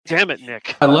Damn it,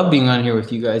 Nick. I love being on here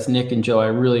with you guys, Nick and Joe. I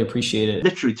really appreciate it.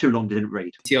 Literally too long didn't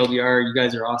read. TLDR, you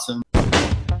guys are awesome.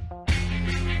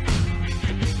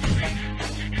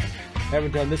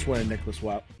 Haven't done this one in Nicholas.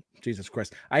 Wow, Jesus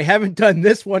Christ! I haven't done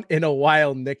this one in a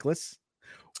while, Nicholas.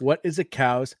 What is a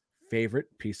cow's favorite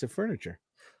piece of furniture?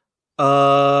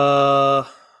 Well,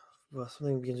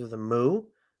 something begins with a moo.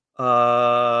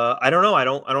 I don't know. I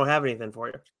don't have anything for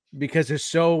you. Because there's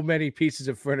so many pieces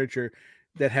of furniture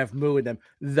that have moo in them.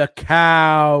 The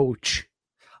couch.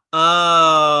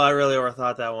 Oh, I really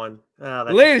overthought that one.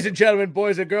 Ladies and gentlemen,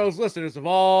 boys and girls, listeners of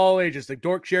all ages, the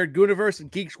Dork Shared Gooniverse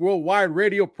and Geeks Worldwide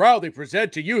Radio proudly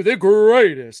present to you the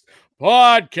greatest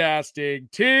podcasting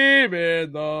team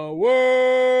in the world.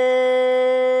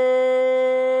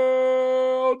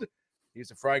 He's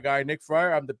the Fry Guy, Nick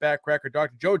Fryer. I'm the Backcracker,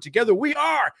 Dr. Joe. Together we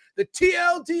are the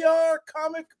TLDR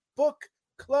Comic Book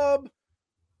Club,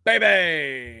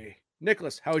 baby.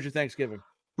 Nicholas, how was your Thanksgiving?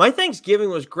 My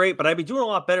Thanksgiving was great, but I'd be doing a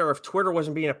lot better if Twitter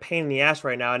wasn't being a pain in the ass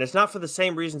right now. And it's not for the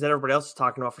same reasons that everybody else is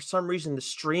talking about. For some reason, the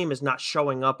stream is not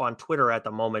showing up on Twitter at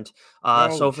the moment.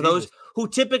 So for those who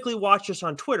typically watch us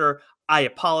on Twitter, I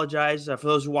apologize. For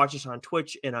those who watch us on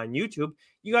Twitch and on YouTube,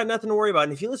 you got nothing to worry about.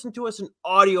 And if you listen to us in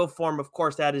audio form, of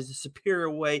course, that is the superior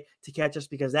way to catch us,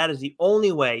 because that is the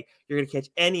only way you're going to catch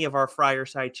any of our Fryer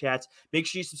Side chats. Make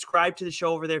sure you subscribe to the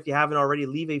show over there. If you haven't already,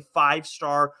 leave a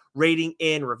 5-star rating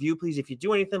and review, please. If you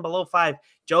do anything below 5,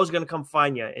 Joe's going to come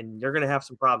find you, and you're going to have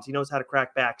some problems. He knows how to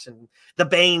crack backs in the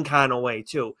Bane kind of way,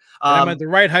 too. I'm at the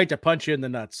right height to punch you in the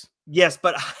nuts. Yes,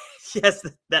 but... Yes,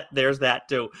 there's that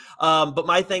too. But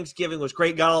my Thanksgiving was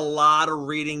great. Got a lot of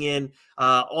reading in.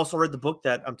 Also read the book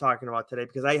that I'm talking about today,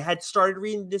 because I had started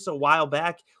reading this a while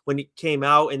back when it came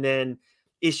out, and then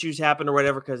issues happened or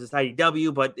whatever because it's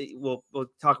IDW. But we'll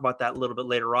talk about that a little bit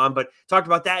later on. But talked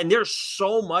about that, and there's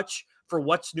so much for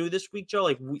what's new this week, Joe.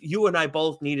 Like you and I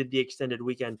both needed the extended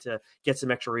weekend to get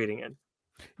some extra reading in.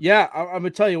 Yeah, I'm gonna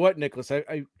tell you what, Nicholas.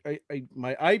 I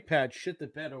my iPad shit the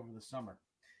bed over the summer.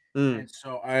 And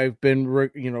so I've been,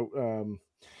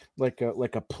 like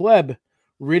a pleb,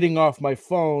 reading off my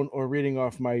phone or reading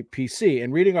off my PC.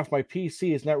 And reading off my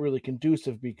PC is not really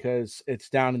conducive because it's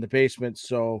down in the basement.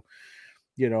 So,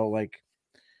 I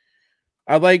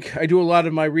do a lot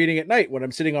of my reading at night when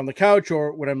I'm sitting on the couch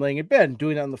or when I'm laying in bed.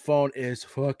 Doing that on the phone is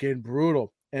fucking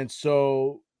brutal. And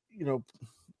so,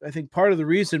 I think part of the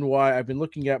reason why I've been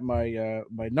looking at my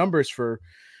my numbers for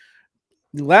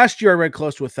last year, I read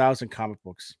close to 1,000 comic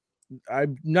books.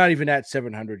 I'm not even at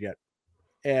 700 yet.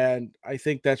 And I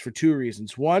think that's for 2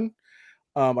 reasons. One,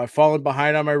 I've fallen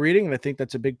behind on my reading, and I think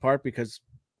that's a big part because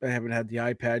I haven't had the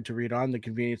iPad to read on, the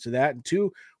convenience of that. And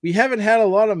 2, we haven't had a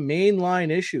lot of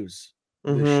mainline issues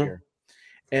this year.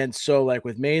 And so, like,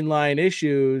 with mainline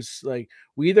issues, like,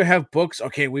 we either have books,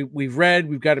 okay, we've read,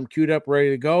 we've got them queued up,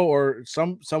 ready to go, or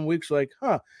some weeks like,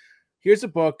 here's a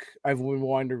book I've been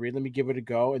wanting to read. Let me give it a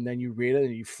go. And then you read it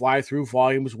and you fly through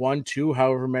volumes 1, 2,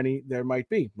 however many there might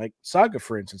be. Like Saga,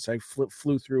 for instance, I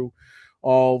flew through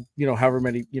all, however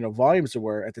many, volumes there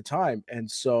were at the time.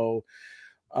 And so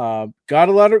got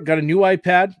a new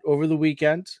iPad over the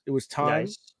weekend. It was time.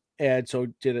 Nice. And so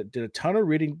did a ton of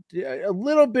reading, a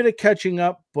little bit of catching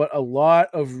up, but a lot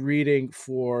of reading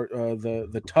for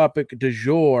the topic du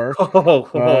jour,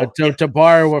 to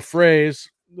borrow a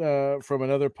phrase from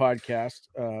another podcast.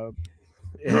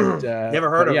 Never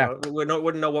heard of it.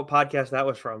 Wouldn't know what podcast that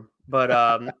was from. But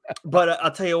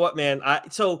I'll tell you what, man.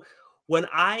 So when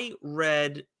I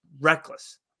read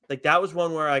Reckless, like that was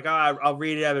one where like, I'll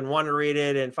read it. I've been wanting to read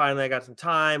it, and finally I got some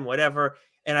time, whatever.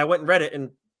 And I went and read it, and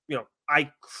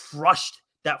I crushed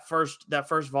that first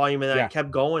volume, and then I kept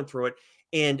going through it,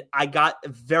 and I got a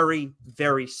very,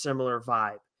 very similar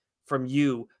vibe from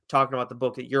you talking about the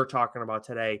book that you're talking about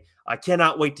today. I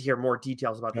cannot wait to hear more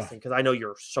details about this thing, because I know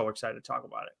you're so excited to talk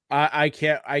about it.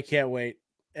 I can't wait.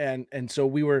 And so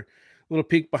we were a little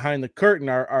peek behind the curtain.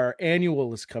 Our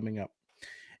annual is coming up,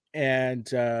 and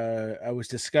I was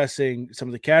discussing some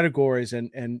of the categories,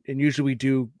 and usually we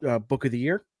do book of the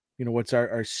year. What's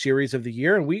our series of the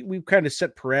year, and we've kind of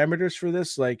set parameters for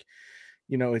this. Like,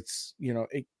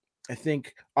 I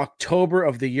think October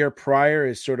of the year prior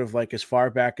is sort of like as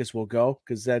far back as we'll go,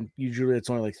 because then usually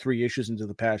it's only like 3 issues into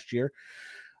the past year.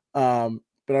 But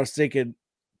I was thinking,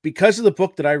 because of the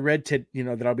book that I read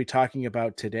that I'll be talking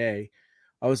about today,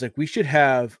 I was like, we should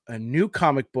have a new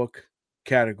comic book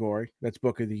category that's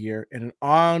book of the year, and an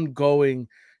ongoing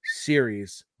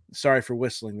series. Sorry for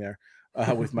whistling there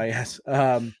with my S.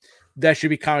 That should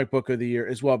be comic book of the year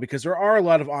as well, because there are a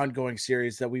lot of ongoing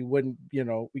series that we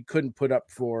couldn't put up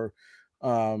for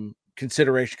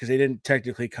consideration because they didn't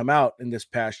technically come out in this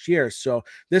past year. So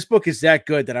this book is that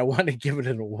good that I want to give it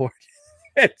an award.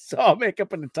 And so I'll make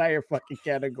up an entire fucking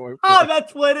category. Oh,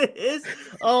 that's what it is.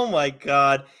 Oh my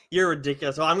God, you're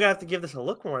ridiculous. Well, I'm gonna have to give this a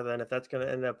look more then if that's gonna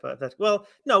end up.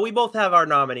 No, we both have our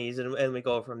nominees and we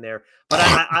go from there. But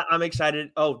I'm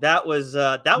excited. Oh, that was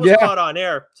caught on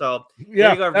air. So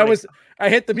yeah, that was. I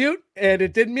hit the mute and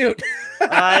it didn't mute.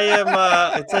 I am.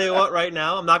 I tell you what, right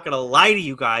now, I'm not gonna lie to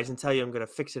you guys and tell you I'm gonna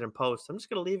fix it in post. I'm just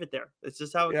gonna leave it there. It's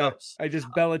just how it goes. I just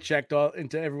Belichicked all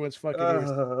into everyone's fucking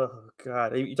ears. Oh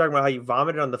God, are you talking about how you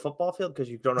vomited on the football field because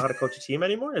you don't know how to coach a team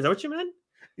anymore? Is that what you meant?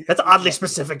 That's oddly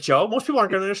specific, Joe. Most people aren't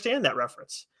going to understand that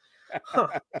reference. Huh.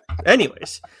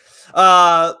 Anyways,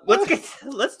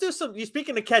 let's do some. You're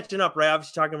speaking of catching up, right?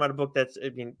 Obviously, talking about a book that's. I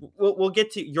mean, we'll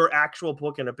get to your actual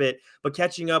book in a bit, but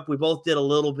catching up, we both did a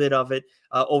little bit of it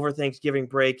over Thanksgiving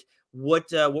break.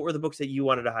 What were the books that you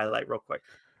wanted to highlight, real quick?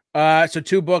 So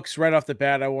 2 books right off the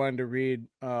bat I wanted to read.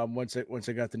 Once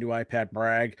I got the new iPad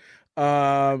brag.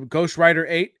 Ghost Rider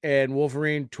 8 and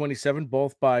Wolverine 27,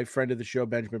 both by friend of the show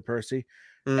Benjamin Percy.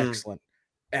 Excellent.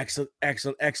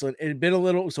 It had been a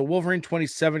little. So Wolverine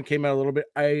 27 came out a little bit.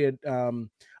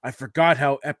 I forgot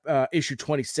how issue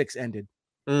 26 ended,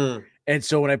 and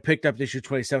so when I picked up issue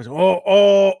 27,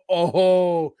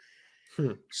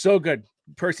 so good.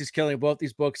 Percy's killing both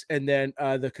these books, and then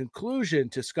the conclusion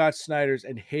to Scott Snyder's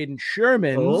and Hayden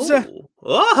Sherman's.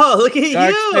 Oh, look at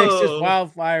Dark you! Spaces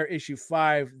Wildfire issue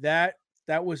 5. That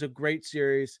was a great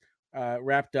series.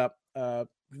 Wrapped up.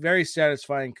 Very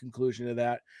satisfying conclusion to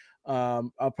that.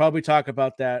 I'll probably talk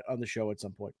about that on the show at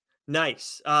some point.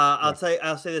 Nice. I'll say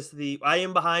this. I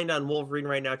am behind on Wolverine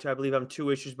right now too. I believe I'm 2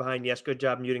 issues behind. Yes, good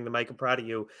job muting the mic. I'm proud of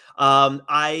you.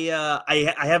 I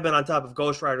have been on top of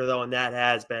Ghost Rider though, and that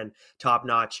has been top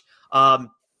notch.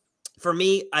 For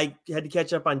me, I had to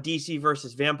catch up on DC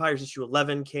versus Vampires. Issue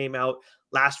 11 came out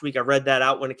last week. I read that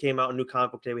out when it came out on New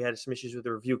Comic Book Day. We had some issues with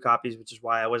the review copies, which is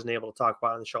why I wasn't able to talk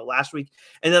about it on the show last week.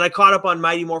 And then I caught up on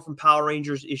Mighty Morphin Power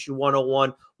Rangers issue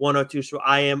 101, 102. So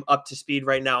I am up to speed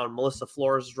right now on Melissa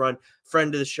Flores' run,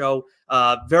 friend of the show.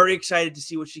 Very excited to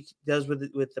see what she does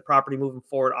with the property moving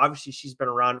forward. Obviously, she's been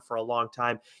around for a long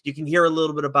time. You can hear a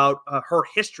little bit about her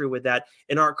history with that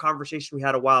in our conversation we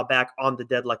had a while back on The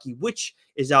Dead Lucky, which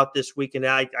is out this week. And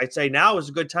I'd say now is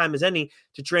a good time as any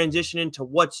to transition into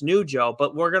what's new, Joe.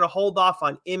 But we're going to hold off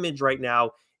on Image right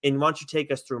now. And why don't you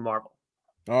take us through Marvel?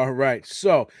 All right.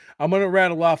 So I'm going to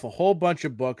rattle off a whole bunch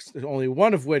of books, only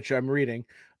one of which I'm reading.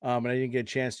 And I didn't get a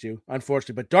chance to,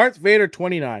 unfortunately. But Darth Vader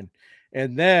 29.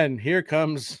 And then here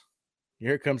comes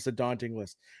the daunting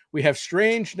list. We have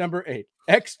Strange number 8,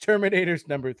 Exterminators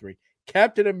number 3,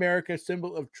 Captain America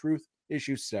Symbol of Truth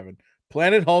issue 7,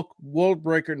 Planet Hulk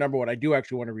Worldbreaker number 1. I do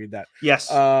actually want to read that.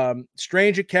 Yes.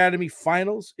 Strange Academy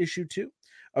Finals issue 2,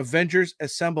 Avengers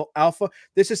Assemble Alpha.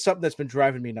 This is something that's been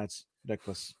driving me nuts,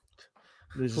 Nicholas.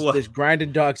 There's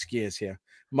grinding dog skiers here.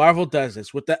 Marvel does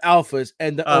this with the alphas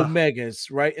and the omegas,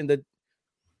 right? And the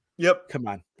Come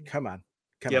on.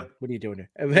 What are you doing here?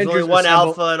 There's only one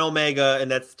alpha and omega, and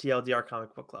that's the TLDR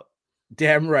Comic Book Club.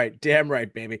 Damn right,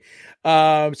 baby.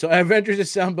 So Avengers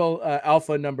Assemble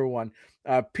Alpha number 1.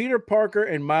 Peter Parker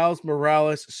and Miles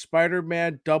Morales,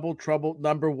 Spider-Man Double Trouble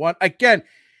number 1. Again,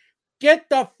 get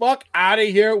the fuck out of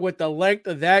here with the length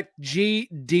of that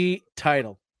GD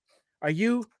title. Are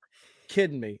you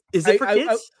kidding me? Is it for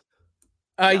kids?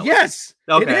 Yes,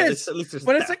 okay, it is.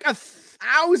 But it's like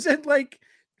 1,000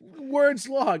 words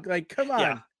long. Like, come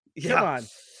on. Come on.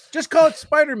 Just call it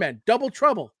Spider-Man Double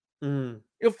Trouble.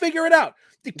 You'll figure it out.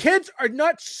 The kids are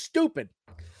not stupid.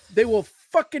 They will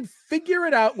fucking figure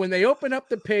it out when they open up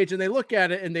the page and they look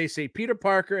at it and they see Peter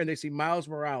Parker and they see Miles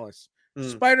Morales.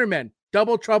 Spider-Man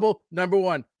Double Trouble number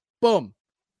 1. Boom.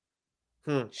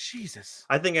 Jesus.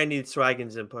 I think I need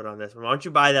Swaggins' input on this one. Why don't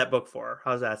you buy that book for her?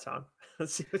 How's that sound?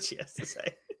 Let's see what she has to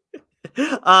say.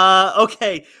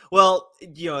 Okay. Well,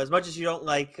 as much as you don't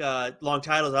like long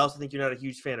titles, I also think you're not a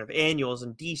huge fan of annuals.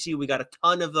 In DC, we got a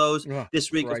ton of those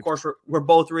this week. Right. Of course, we're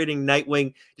both reading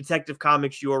Nightwing, Detective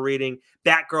Comics. You're reading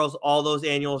Batgirls. All those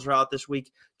annuals are out this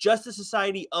week. Justice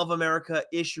Society of America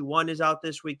issue 1 is out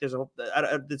this week. It's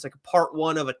like a part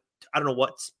 1 of I don't know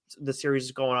what the series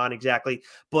is going on exactly,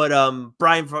 but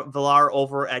Brian Villar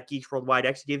over at Geeks Worldwide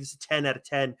actually gave us a 10 out of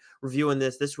 10 reviewing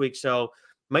this week. So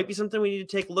might be something we need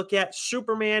to take a look at.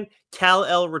 Superman,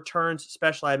 Kal-El returns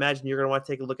special. I imagine you're going to want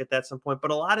to take a look at that at some point.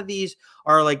 But a lot of these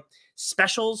are like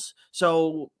specials,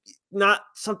 so not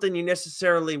something you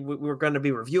necessarily we're going to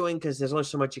be reviewing because there's only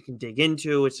so much you can dig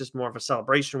into. It's just more of a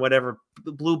celebration, whatever.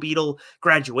 Blue Beetle,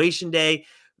 Graduation Day.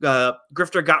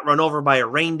 Grifter got run over by a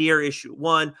reindeer, issue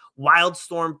 1.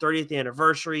 Wildstorm 30th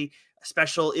anniversary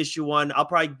special, issue 1. I'll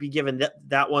probably be giving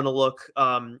that one a look.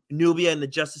 Nubia and the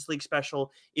Justice League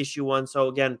special, issue 1. So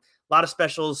again, a lot of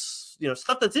specials,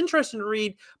 stuff that's interesting to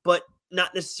read, but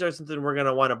not necessarily something we're going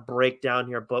to want to break down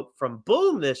here. But from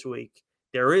Boom this week,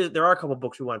 there are a couple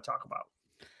books we want to talk about.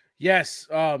 Yes.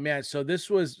 Oh man. So this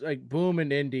was like Boom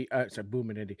and Image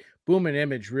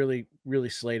really, really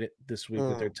slayed it this week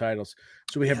with their titles.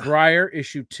 So we have Briar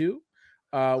issue 2.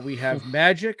 We have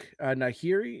Magic,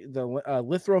 Nahiri, the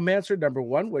Lithromancer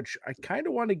 #1, which I kind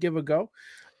of want to give a go.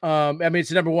 I mean,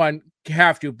 it's #1,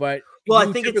 have to, but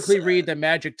I think typically read the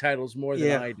Magic titles more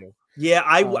than I do. Yeah,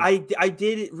 I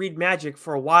did read Magic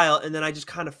for a while, and then I just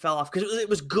kind of fell off because it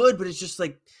was good, but it's just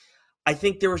like I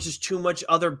think there was just too much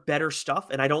other better stuff,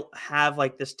 and I don't have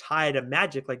like this tie to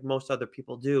Magic like most other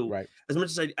people do. Right. As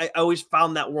much as I always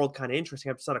found that world kind of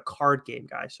interesting. I'm just not a card game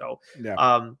guy, so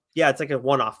it's like a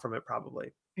one-off from it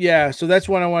probably. Yeah, so that's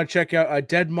one I want to check out.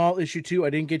 Dead Mall issue 2. I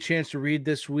didn't get a chance to read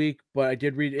this week, but I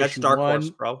did read that's issue Dark 1. Horse,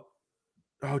 bro.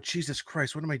 Oh Jesus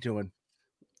Christ! What am I doing?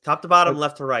 Top to bottom,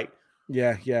 left to right.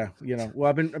 Yeah. Well,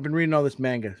 I've been reading all this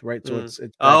manga, right? So it's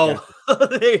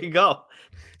there you go.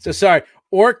 So sorry,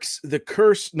 Orcs: The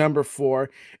Curse #4,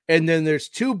 and then there's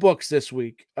 2 books this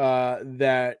week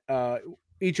that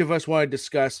each of us want to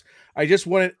discuss. I just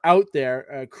want it out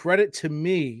there. Credit to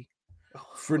me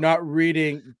for not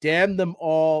reading Damn Them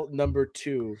All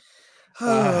 #2.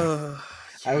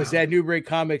 I was at Newbury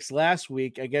Comics last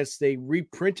week. I guess they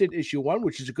reprinted issue 1,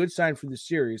 which is a good sign for the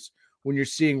series when you're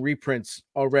seeing reprints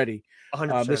already.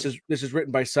 100%. This is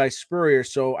written by Cy Spurrier.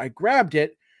 So I grabbed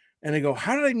it and I go,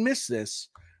 how did I miss this?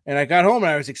 And I got home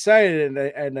and I was excited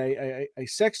and I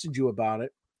sexted you about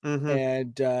it.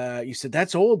 And you said,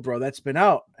 that's old, bro. That's been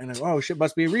out. And I go, oh shit,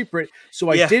 must be a reprint.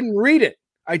 So I didn't read it.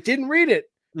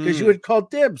 Because you had called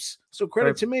dibs. So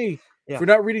credit to me for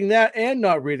not reading that and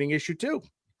not reading issue 2.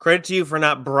 Credit to you for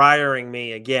not briaring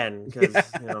me again, because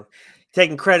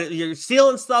taking credit, you're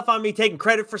stealing stuff on me, taking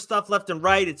credit for stuff left and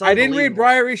right. It's I didn't read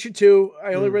Briar issue 2.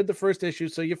 I only read the first issue,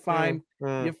 so you're fine.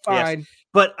 You're fine. Yes.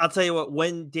 But I'll tell you what,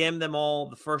 when Damn Them All,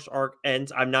 the first arc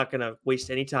ends, I'm not going to waste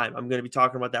any time. I'm going to be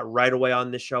talking about that right away on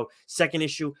this show. Second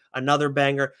issue, another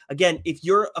banger. Again, if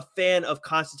you're a fan of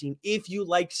Constantine, if you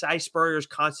like Cy Spurrier's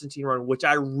Constantine run, which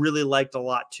I really liked a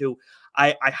lot too,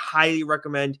 I highly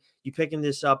recommend you picking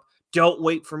this up. Don't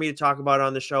wait for me to talk about it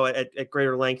on the show at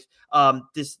greater length.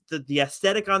 The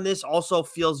aesthetic on this also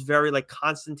feels very like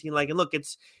Constantine-like. And look,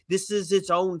 this is its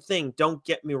own thing. Don't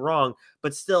get me wrong,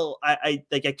 but still, I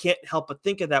can't help but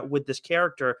think of that with this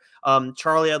character.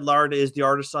 Charlie Adlard is the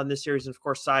artist on this series, and of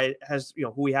course, Cy has,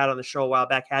 who we had on the show a while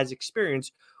back, has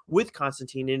experience with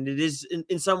Constantine, and it is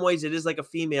in some ways it is like a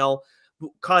female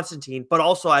Constantine, but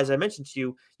also, as I mentioned to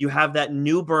you, you have that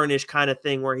New Burnish kind of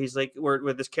thing where he's like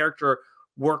where this character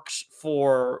works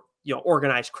for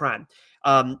organized crime,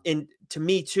 and to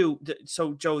me too.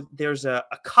 So Joe, there's a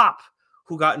cop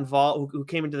who got involved, who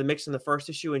came into the mix in the first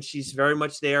issue, and she's very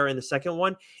much there in the second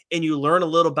one, and you learn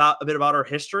a bit about her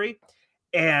history,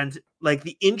 and like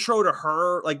the intro to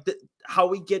her, like how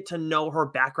we get to know her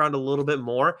background a little bit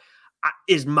more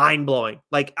is mind blowing.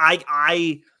 Like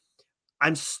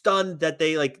I'm stunned that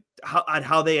they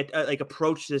how they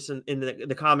approach this in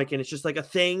the comic, and it's just like a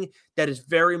thing that is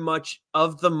very much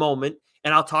of the moment.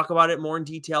 And I'll talk about it more in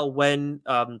detail when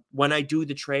I do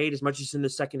the trade. As much as in the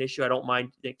second issue, I don't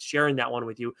mind sharing that one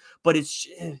with you. But it's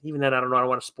even then, I don't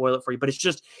want to spoil it for you. But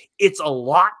it's a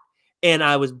lot, and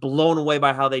I was blown away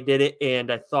by how they did it,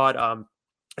 and I thought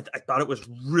it was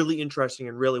really interesting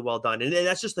and really well done. And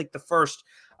that's just like the first,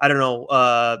 I don't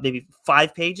know, maybe 4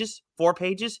 pages.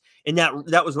 And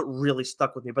that was what really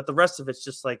stuck with me. But the rest of it's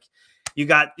just like, you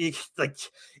got like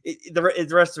the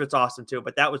rest of it's awesome too.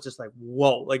 But that was just like,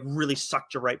 whoa, like really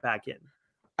sucked you right back in.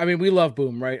 I mean, we love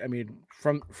Boom, right? I mean,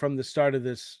 from the start of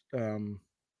this, from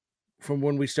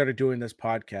when we started doing this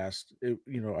podcast,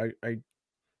 I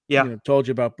told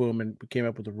you about Boom and we came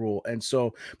up with a rule. And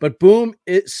so, but Boom,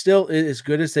 it still is as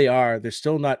good as they are. They're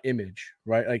still not Image,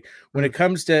 right? Like when it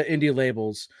comes to indie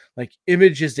labels, like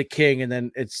Image is the king, and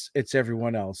then it's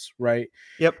everyone else, right?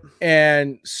 Yep.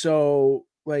 And so,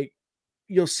 like,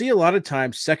 you'll see a lot of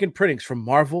times second printings from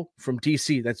Marvel, from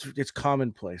DC. It's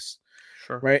commonplace,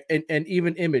 sure, right? And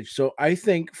even Image. So I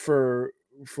think for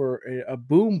a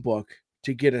Boom book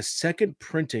to get a second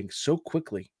printing so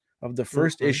quickly of the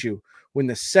first issue, when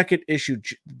the second issue,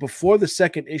 before the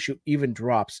second issue even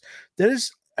drops, that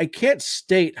is, I can't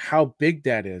state how big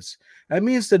that is. That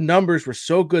means the numbers were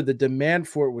so good, the demand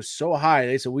for it was so high.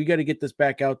 They said, we got to get this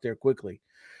back out there quickly.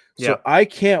 So I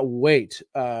can't wait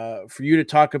for you to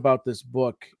talk about this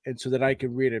book, and so that I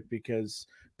can read it, because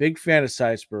big fan of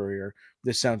Cy Spurrier.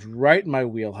 This sounds right in my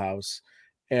wheelhouse.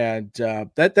 And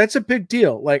that's a big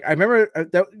deal. Like, I remember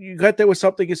that you got that was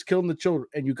Something Is Killing the Children,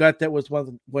 and you got that was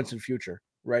Once and Future,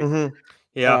 right? Mm-hmm.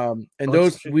 Yeah. And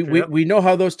those we know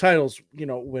how those titles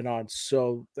went on.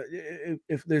 So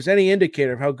if there's any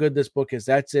indicator of how good this book is,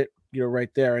 that's it,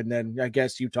 right there. And then I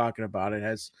guess you talking about it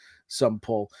has some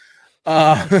pull.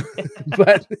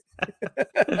 But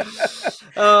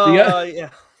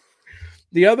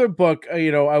the other book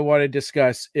I want to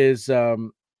discuss is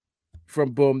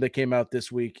from Boom that came out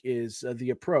this week is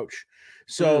The Approach.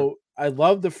 So I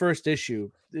love the first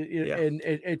issue, and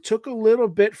it took a little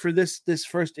bit for this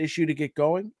first issue to get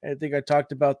going. I think I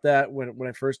talked about that when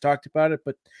I first talked about it,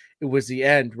 but it was the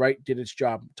end, right? Did its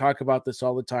job. Talk about this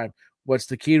all the time. What's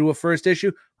the key to a first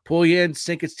issue? Pull you in,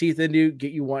 sink its teeth into you,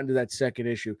 get you wanting to that second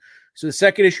issue. So the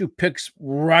second issue picks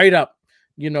right up,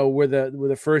 where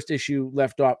the first issue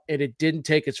left off, and it didn't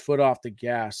take its foot off the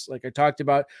gas. Like I talked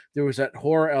about, there was that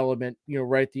horror element,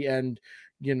 right at the end,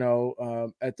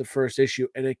 at the first issue,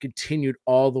 and it continued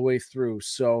all the way through.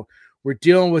 So we're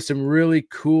dealing with some really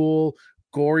cool,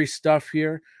 gory stuff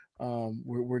here.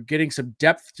 We're getting some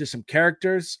depth to some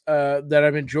characters that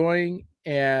I'm enjoying,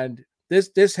 and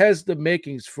this has the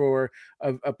makings for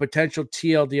a potential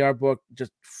TLDR book,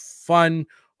 just fun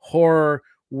horror.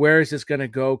 Where is this going to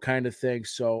go kind of thing.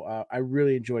 So I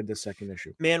really enjoyed the second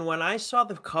issue. Man, when I saw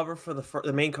the cover for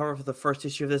the main cover for the first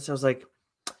issue of this, I was like,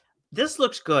 this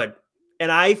looks good. And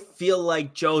I feel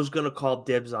like Joe's going to call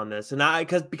dibs on this. And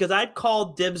because I'd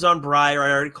called dibs on Briar.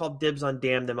 I already called dibs on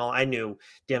Damn Them All. I knew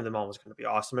Damn Them All was going to be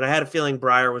awesome. And I had a feeling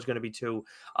Briar was going to be too.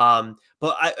 But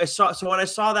when I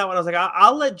saw that one, I was like,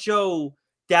 I'll let Joe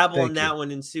dabble in that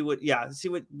one and see what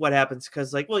happens.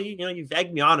 Cause you've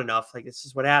egged me on enough. Like, this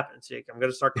is what happens. Like, I'm going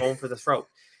to start going for the throat.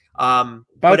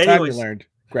 But anyways, you learned,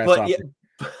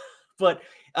 but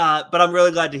I'm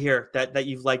really glad to hear that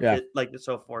you've liked it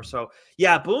so far. So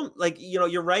yeah, Boom. Like,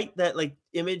 you're right that like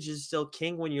Image is still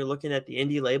king when you're looking at the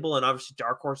indie label, and obviously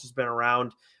Dark Horse has been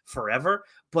around forever,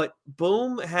 but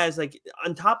Boom has, like,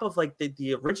 on top of like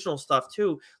the original stuff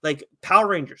too, like Power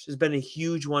Rangers has been a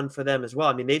huge one for them as well.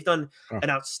 I mean, they've done an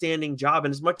outstanding job,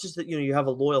 and as much as that, you have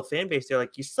a loyal fan base there,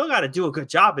 like, you still got to do a good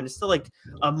job, and it's still like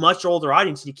a much older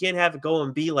audience, and you can't have it go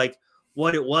and be like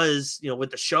what it was,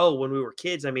 with the show when we were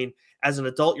kids. I mean, as an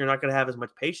adult, you're not going to have as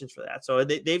much patience for that. So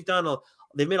they've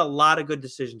made a lot of good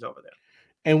decisions over there.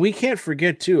 And we can't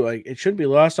forget too, like, it shouldn't be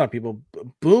lost on people.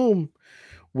 Boom,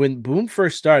 when Boom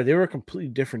first started, they were a completely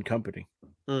different company.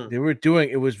 They were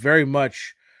it was very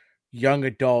much young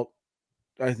adult.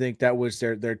 I think that was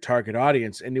their target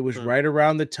audience. And it was right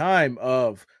around the time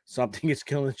of Something Is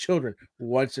Killing Children,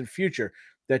 Once and Future,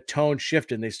 that tone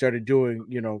shifted, and they started doing,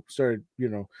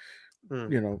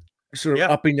 sort of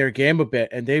upping their game a bit.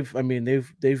 And they've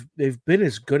been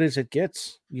as good as it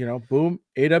gets, Boom,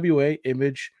 AWA,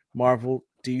 Image, Marvel,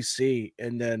 DC,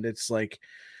 and then it's like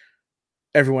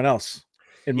everyone else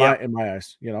in my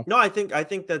eyes, No, I think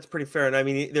that's pretty fair. And I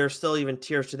mean, there's still even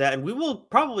tiers to that, and we will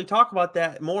probably talk about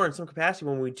that more in some capacity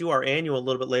when we do our annual a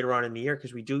little bit later on in the year,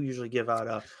 because we do usually give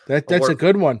out that's a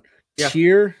good one.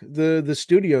 Tier the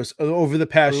studios over the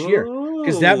past year,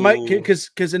 because that might,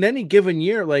 because in any given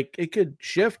year, like, it could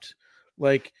shift.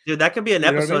 Like, dude, that could be an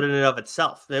episode in and of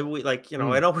itself. Maybe we, like, I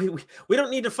know we don't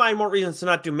need to find more reasons to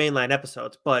not do mainline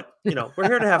episodes, but we're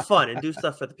here to have fun and do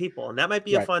stuff for the people, and that might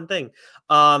be a fun thing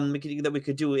we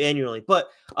could do annually. But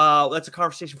that's a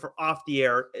conversation for off the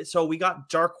air. So we got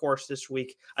Dark Horse this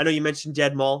week. I know you mentioned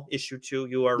Dead Mall issue 2.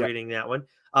 You are reading that one.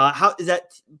 How is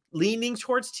that leaning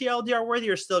towards TLDR worthy,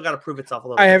 or still got to prove itself a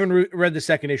little bit? I haven't read the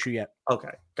second issue yet.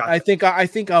 Okay, gotcha. I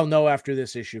think I'll know after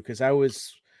this issue, because I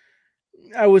was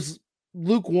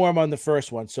lukewarm on the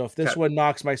first one. So if this one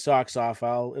knocks my socks off,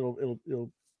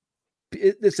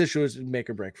 this issue is make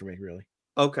or break for me, really.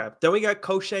 Okay. Then we got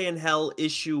Crochet in Hell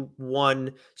issue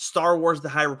 1, Star Wars: The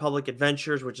High Republic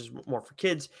Adventures, which is more for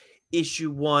kids,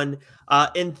 issue 1.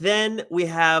 And then we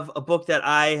have a book that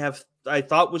I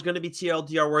thought was going to be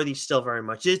TLDR worthy, still very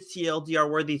much is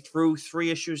TLDR worthy through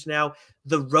 3 issues now.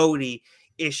 The Roadie,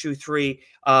 issue 3.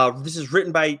 This is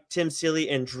written by Tim Seeley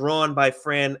and drawn by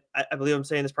Fran. I believe I'm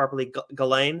saying this properly.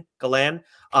 Galan.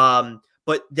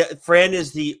 But Fran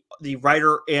is the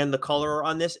writer and the colorer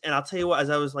on this. And I'll tell you what,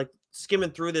 as I was like skimming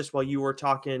through this while you were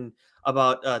talking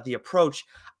about The Approach,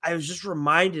 I was just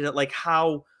reminded of like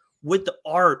how with the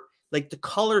art, like the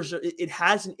colors, it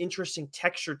has an interesting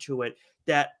texture to it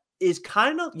that is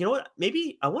kind of,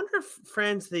 maybe I wonder if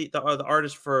Fran's the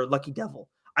artist for Lucky Devil.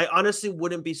 I honestly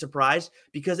wouldn't be surprised,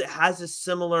 because it has a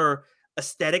similar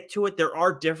aesthetic to it. There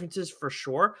are differences for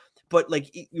sure, but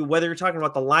like whether you're talking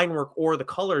about the line work or the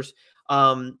colors,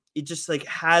 it just like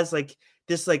has like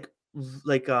this like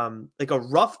a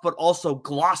rough but also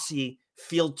glossy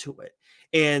feel to it.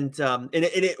 And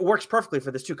it works perfectly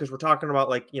for this too, because we're talking about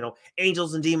like, you know,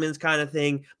 angels and demons kind of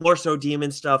thing, more so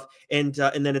demon stuff, and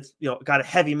then it's, you know, got a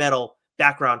heavy metal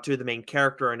background to the main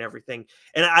character and everything.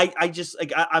 And I just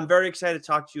like I'm very excited to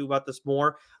talk to you about this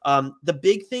more. The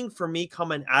big thing for me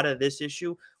coming out of this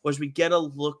issue was we get a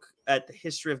look at the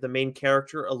history of the main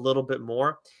character a little bit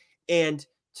more, and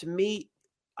to me,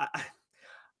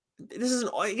 this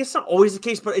isn't, I guess, not always the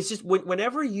case, but it's just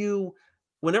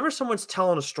whenever someone's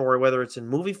telling a story, whether it's in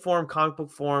movie form, comic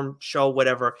book form, show,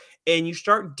 whatever, and you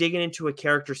start digging into a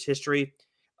character's history,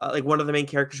 like one of the main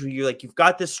characters who you've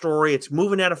got this story, it's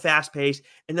moving at a fast pace,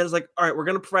 and then it's like, all right, we're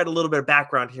going to provide a little bit of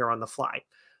background here on the fly.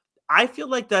 I feel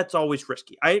like that's always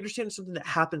risky. I understand it's something that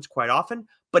happens quite often,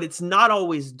 but it's not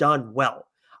always done well.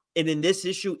 And in this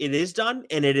issue, it is done,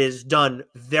 and it is done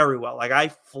very well. Like, I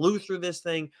flew through this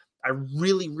thing. I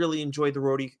really, really enjoyed the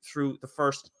roadie through the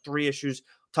first 3 issues.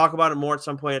 Talk about it more at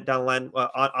some point down the line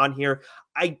on here.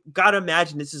 I gotta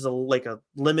imagine this is a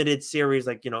limited series,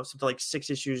 like, you know, something like 6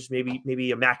 issues,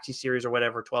 maybe a maxi series or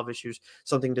whatever, 12 issues,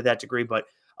 something to that degree. But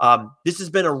this has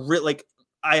been a real, like,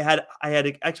 I had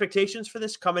expectations for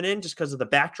this coming in just because of the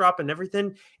backdrop and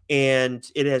everything, and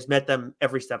it has met them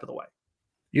every step of the way.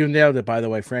 You nailed it, by the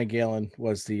way. Frank Galen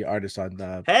was the artist on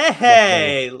the.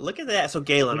 Hey, look at that. So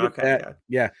Galen, okay,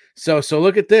 yeah. So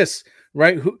look at this,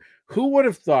 right? Who would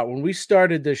have thought when we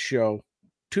started this show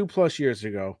 2+ years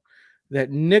ago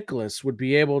that Nicholas would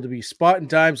be able to be spotting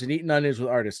dimes and eating onions with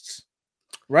artists,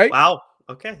 right? Wow.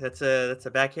 Okay, that's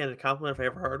a backhanded compliment if I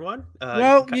ever heard one.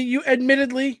 Well, you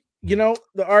admittedly, you know,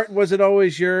 the art wasn't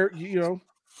always your, you know.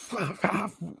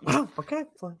 Okay.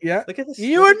 Yeah. Look at this.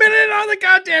 You admitted it on the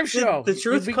goddamn show. The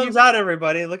truth comes out,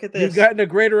 everybody. Look at this. You've gotten a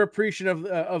greater appreciation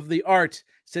of the art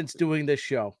since doing this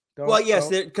show. Yes,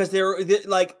 because they're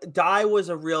like, Die was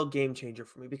a real game changer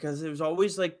for me, because there was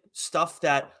always like stuff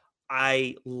that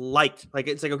I liked. Like,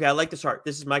 it's like, okay, I like this art.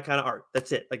 This is my kind of art.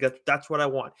 That's it. Like, that's what I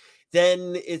want.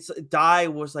 Then Die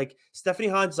was like, Stephanie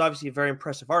Hans is obviously a very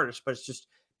impressive artist, but it's just,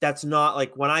 that's not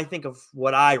like, when I think of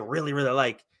what I really, really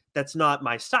like, that's not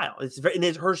my style.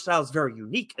 Her style is very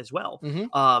unique as well.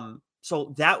 Mm-hmm.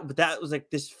 So that was like,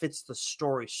 this fits the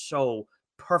story so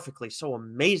perfectly, so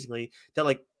amazingly, that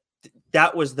like,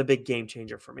 that was the big game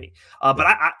changer for me. But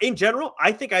I, in general,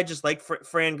 I think I just like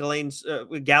Fran Galen's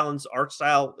art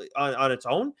style on its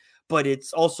own, but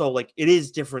it's also like, it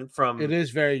is different from. It is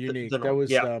very unique. That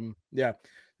was, yeah.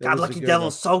 God, Lucky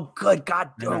Devil's so good.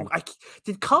 God,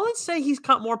 did Cullen say he's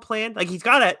got more planned? Like, he's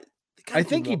got it. I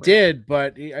think he did,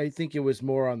 but I think it was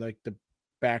more on like the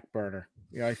back burner.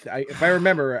 You know, if I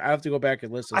remember, I have to go back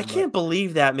and listen. I can't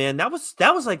believe that, man. That was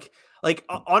like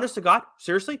honest to God,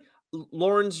 seriously.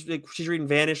 Lauren's like, she's reading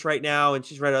Vanish right now, and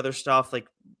she's read other stuff like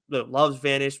loves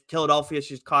Vanish, Philadelphia.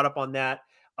 She's caught up on that.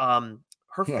 Her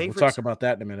favorite. We'll talk about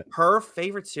that in a minute. Her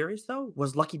favorite series though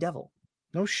was Lucky Devil.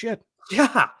 No shit.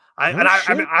 Yeah,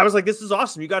 I was like, this is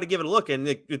awesome. You got to give it a look, and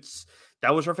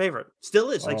that was her favorite.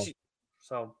 Still is. Like,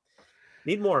 so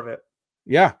need more of it.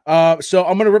 Yeah. So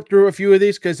I'm gonna rip through a few of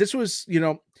these because this was, you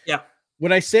know,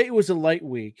 when I say it was a light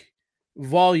week,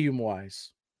 volume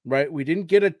wise. Right, we didn't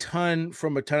get a ton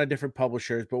from a ton of different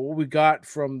publishers, but what we got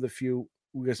from the few,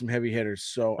 we got some heavy hitters.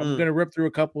 So I'm going to rip through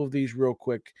a couple of these real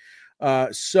quick.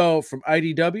 So from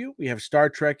IDW, we have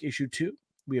Star Trek issue 2,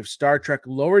 we have Star Trek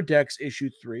Lower Decks issue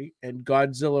 3, and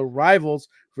Godzilla Rivals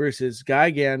versus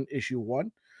Gigan issue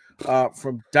 1.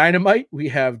 From Dynamite, we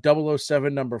have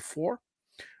 007 number 4.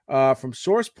 From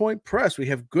Source Point Press, we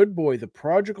have Good Boy, the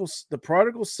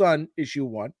Prodigal Son issue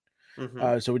 1.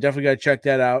 Mm-hmm. So we definitely got to check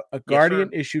that out. A Guardian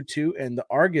issue 2 and the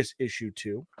Argus issue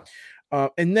 2.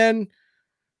 And then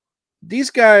these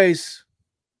guys,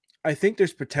 I think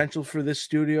there's potential for this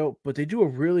studio, but they do a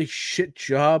really shit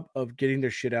job of getting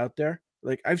their shit out there.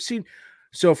 Like I've seen,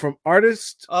 so from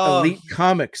Artist Elite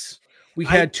Comics, we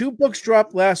had 2 books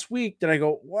drop last week that I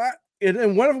go, what?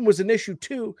 And one of them was an issue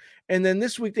 2. And then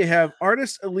this week they have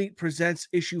Artist Elite Presents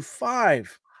issue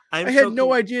 5. I had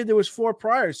no idea there was 4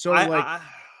 prior. So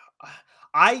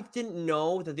I didn't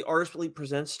know that the Artist Elite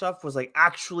Presents stuff was like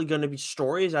actually going to be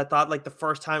stories. I thought like the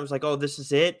first time it was like, oh, this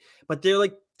is it. But they're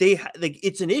like,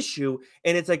 it's an issue,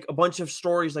 and it's like a bunch of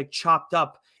stories like chopped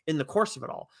up in the course of it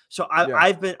all. So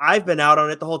I've been out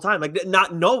on it the whole time, like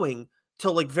not knowing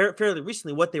till like fairly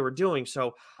recently what they were doing.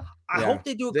 So I hope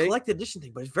they do a collected edition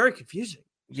thing, but it's very confusing.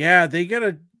 Yeah, they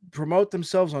gotta promote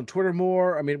themselves on Twitter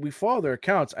more. I mean, we follow their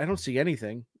accounts. I don't see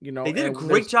anything. You know, they did a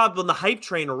great job on the hype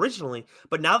train originally,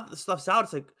 but now that the stuff's out,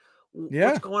 it's like,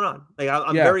 what's going on? Like,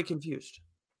 I'm very confused.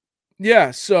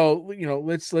 Yeah, so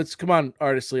let's come on,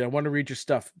 Artistly. I want to read your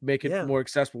stuff. Make it more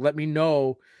accessible. Let me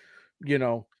know.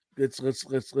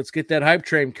 Let's get that hype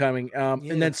train coming.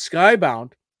 And then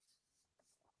Skybound.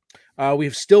 We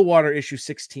have Stillwater issue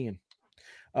 16.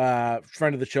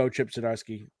 Friend of the show, Chip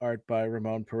Zdarsky, art by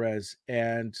Ramon Perez,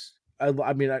 and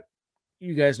I mean,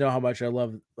 you guys know how much I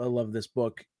love this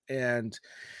book, and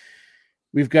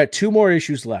we've got 2 more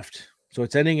issues left, so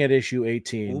it's ending at issue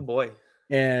 18. Oh boy!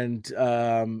 And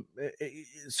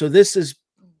so this is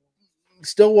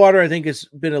Stillwater. I think it's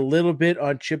been a little bit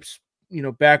on Chip's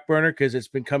back burner because it's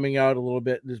been coming out a little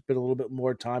bit. There's been a little bit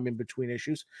more time in between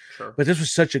issues, but this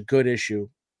was such a good issue.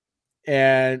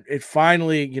 And it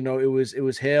finally, it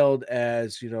was hailed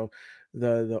as,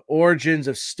 the origins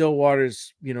of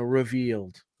Stillwater's,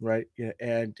 revealed, right? Yeah,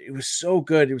 and it was so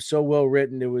good. It was so well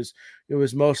written. It was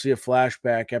mostly a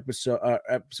flashback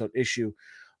episode issue,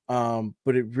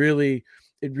 but it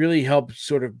really helped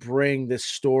sort of bring this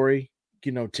story,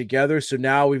 together. So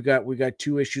now we've got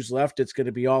 2 issues left. It's going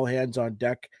to be all hands on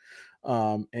deck.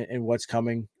 And what's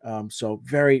coming. So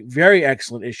very, very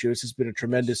excellent issue. This has been a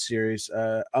tremendous series.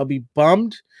 I'll be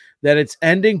bummed that it's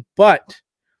ending, but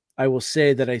I will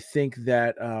say that I think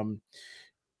that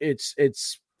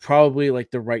it's probably like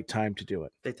the right time to do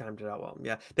it. They timed it out well.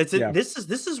 Yeah. That's it. Yeah. This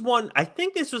is one, I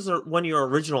think this was one of your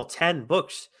original 10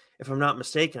 books, if I'm not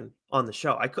mistaken, on the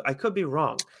show. I could be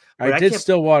wrong. I did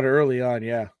Stillwater early on.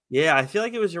 Yeah. Yeah, I feel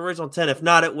like it was your original 10. If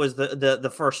not, it was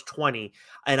the first 20.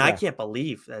 And I can't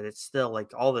believe that it's still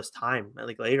like all this time,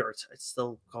 like later, it's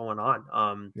still going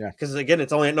on. Because again,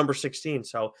 it's only at number 16.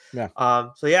 So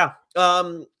okay,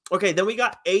 then we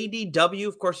got ADW.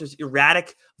 Of course, there's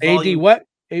Erratic. AD what?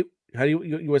 How do you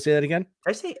want to say that again? Did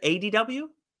I say ADW?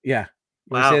 Yeah.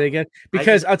 You want to say that again?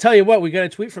 Because I'll tell you what, we got a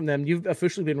tweet from them. You've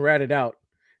officially been ratted out,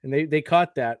 and they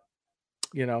caught that.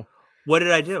 What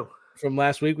did I do? From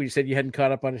last week when you said you hadn't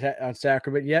caught up on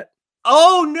Sacrament yet.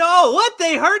 Oh no! What,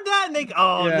 they heard that and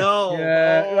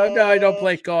no, I don't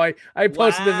play coy. I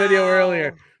posted the video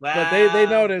earlier, but they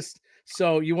noticed.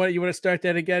 So you want to start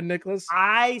that again, Nicholas?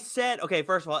 I said okay.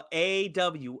 First of all,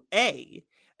 AWA.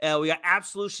 We got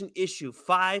Absolution issue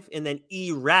 5, and then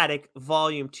Erratic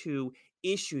volume 2.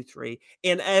 Issue 3,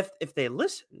 and if they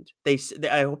listened,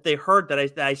 I hope they heard that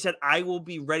I said I will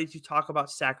be ready to talk about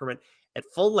Sacrament at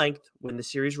full length when the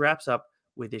series wraps up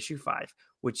with issue 5,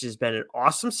 which has been an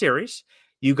awesome series.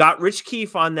 You got Rich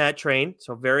Keefe on that train,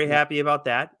 so very happy about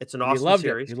that. It's an awesome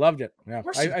series. He loved it. Yeah,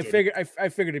 I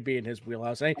figured it'd be in his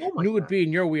wheelhouse. I knew it'd be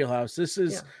in your wheelhouse. This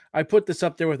is I put this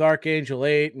up there with Archangel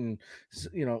 8, and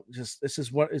this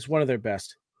is one of their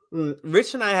best.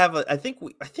 Rich and I have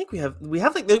we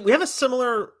have a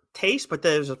similar taste, but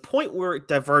there's a point where it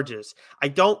diverges. I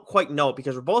don't quite know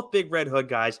because we're both big Red Hood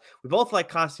guys. We both like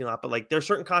Constantine a lot, but like there's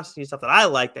certain Constantine stuff that I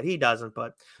like that he doesn't,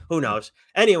 but who knows?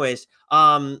 Anyways,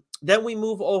 then we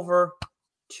move over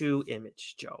to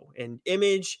Image, Joe. And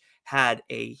Image had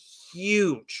a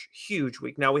huge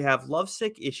week. Now we have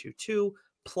Lovesick issue 2,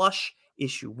 Plush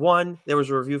issue 1. There was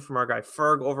a review from our guy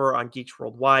Ferg over on Geeks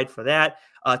Worldwide for that.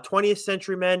 20th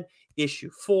Century Men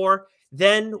issue 4.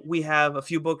 Then we have a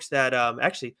few books that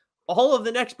actually all of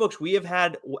the next books we have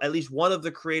had at least one of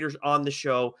the creators on the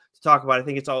show to talk about. I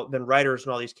think it's all been writers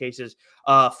in all these cases.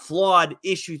 Flawed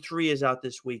issue 3 is out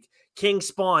this week. King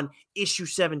Spawn issue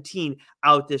 17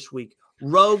 out this week.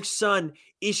 Rogue Sun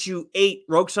issue 8.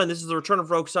 Rogue Sun. This is the return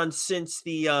of Rogue Sun since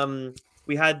the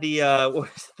we had the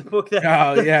what was the book that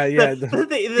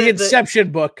the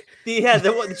Inception book.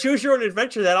 The Choose Your Own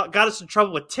Adventure that got us in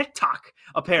trouble with TikTok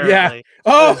apparently.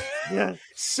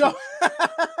 So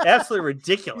absolutely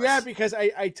ridiculous. Yeah, because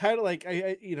I titled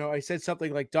I said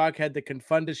something like Doc had the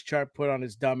Confundus chart put on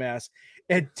his dumbass,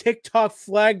 and TikTok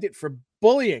flagged it for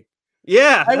bullying.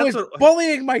 Yeah, I was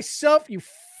bullying myself. You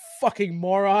fucking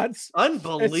morons.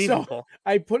 Unbelievable. So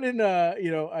I put in I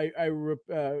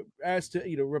asked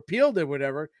to repealed it,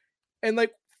 whatever, and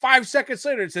like 5 seconds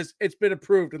later it says it's been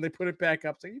approved, and they put it back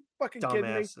up. So you fucking kidding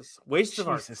me? Waste of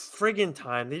our friggin'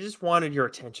 time. They just wanted your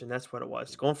attention. That's what it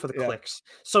was. Going for the clicks.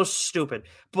 So stupid.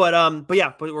 But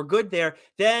we're good there.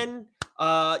 Then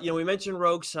we mentioned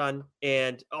Rogue Sun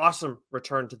and awesome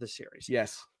return to the series.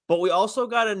 Yes. But we also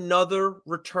got another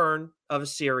return of a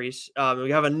series. We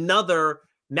have another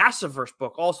Massiverse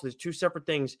book. Also, there's 2 separate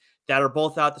things that are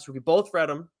both out this week. We both read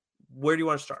them. Where do you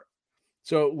want to start?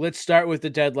 So let's start with the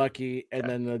Dead Lucky, and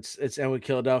then let's end with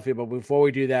Philadelphia. But before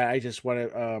we do that, I just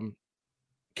want to.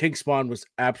 King Spawn was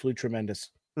absolutely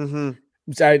tremendous. Mm-hmm.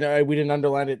 We didn't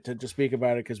underline it to speak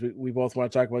about it because we both want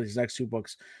to talk about these next 2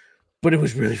 books. But it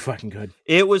was really fucking good.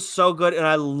 It was so good, and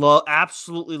I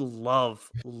absolutely love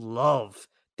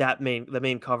the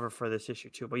main cover for this issue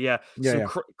too. But yeah,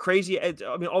 crazy. I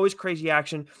mean, always crazy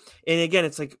action. And again,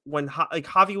 it's like when like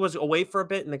Javi was away for a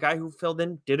bit, and the guy who filled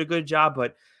in did a good job.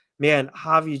 But man,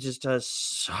 Javi just does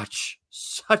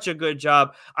such a good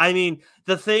job. I mean,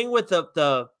 the thing with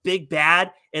the big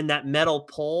bad and that metal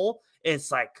pole,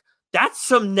 it's like that's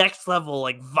some next level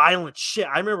like violent shit.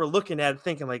 I remember looking at it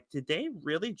thinking like, did they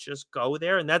really just go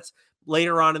there? And that's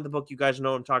later on in the book. You guys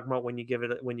know what I'm talking about when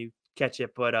you catch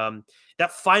it. But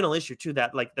that final issue too,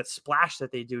 that splash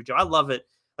that they do, Joe, I love it.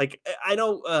 Like, I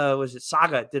know was it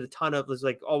Saga did a ton of was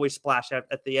like always splash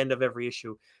at the end of every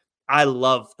issue. I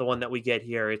love the one that we get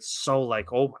here. It's so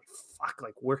like, oh my fuck,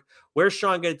 like where's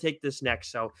Sean going to take this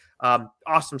next? So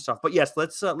awesome stuff. But yes,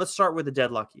 let's start with the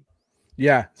Dead Lucky.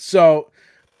 Yeah. So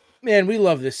man, we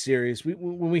love this series.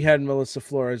 When we had Melissa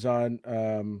Flores on,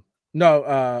 it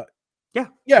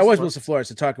was Melissa Flores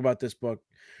to talk about this book.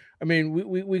 I mean,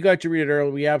 we got to read it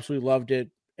early. We absolutely loved it.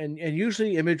 And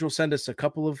usually Image will send us a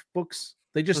couple of books.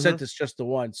 They just sent us just the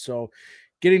one. So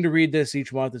getting to read this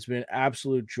each month has been an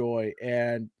absolute joy.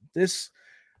 And these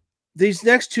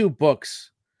next two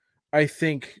books, I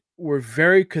think, were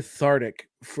very cathartic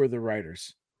for the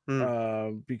writers.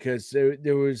 Because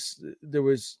there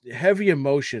was heavy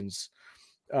emotions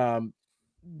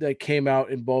that came out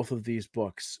in both of these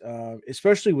books,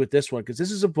 especially with this one, because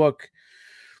this is a book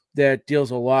that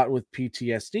deals a lot with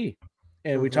PTSD.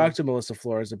 And we talked to Melissa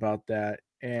Flores about that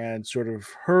and sort of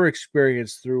her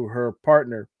experience through her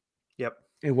partner. Yep.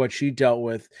 And what she dealt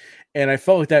with. And I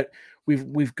felt like that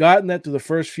we've gotten that through the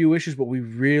first few issues, but we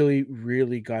really,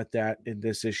 really got that in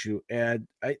this issue. And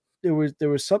there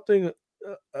was something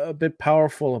a bit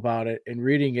powerful about it and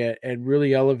reading it, and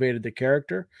really elevated the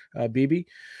character, Bibi.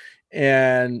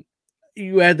 And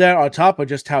you add that on top of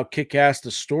just how kick-ass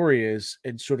the story is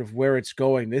and sort of where it's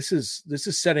going. This is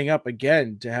setting up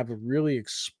again to have a really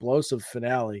explosive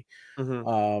finale.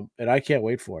 And I can't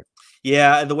wait for it.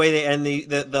 Yeah, the way they end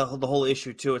the whole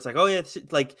issue too. It's like, oh yeah, it's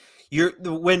like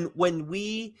when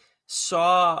we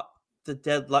saw the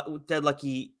Dead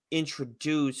Lucky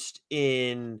introduced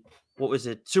in, what was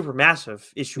it, Supermassive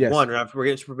issue 1, or after we're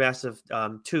getting Supermassive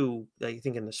 2, I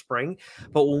think in the spring.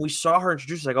 But when we saw her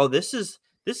introduced, like, oh, this is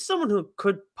someone who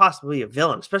could possibly be a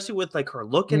villain, especially with like her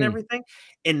look and everything.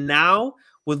 And now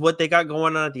with what they got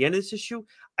going on at the end of this issue,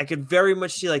 I could very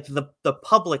much see like the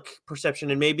public perception,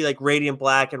 and maybe like Radiant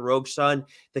Black and Rogue Sun,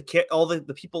 all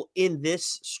the people in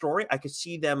this story, I could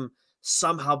see them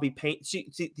somehow be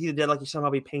the Dead Lucky somehow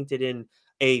be painted in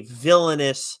a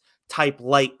villainous type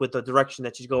light with the direction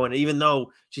that she's going, even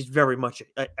though she's very much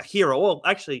a hero. Well,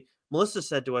 actually, Melissa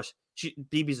said to us,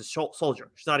 Bibi's a soldier.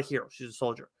 She's not a hero. She's a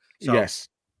soldier. So yes.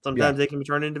 Sometimes they can be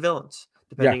turned into villains,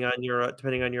 depending on your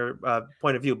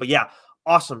point of view. But yeah,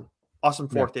 awesome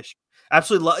fourth issue.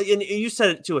 Absolutely, and you said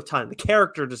it too a ton. The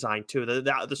character design too,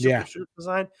 the super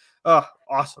design,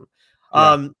 awesome.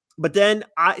 Yeah. But then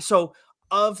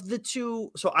of the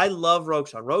two, so I love Rogue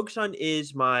Sun. Rogue Sun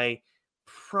is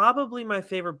probably my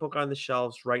favorite book on the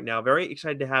shelves right now. Very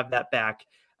excited to have that back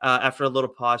after a little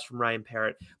pause from Ryan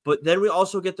Parrott. But then we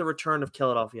also get the return of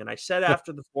Philadelphia, and I said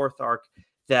after the fourth arc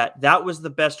that was the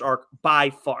best arc by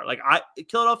far. Like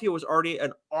Philadelphia was already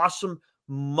an awesome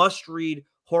must-read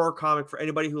horror comic for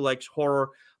anybody who likes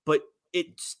horror, but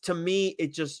to me,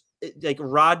 like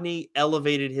Rodney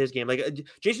elevated his game. Like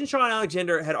Jason Shawn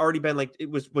Alexander had already been like, it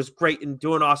was great and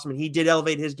doing awesome, and he did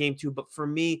elevate his game too. But for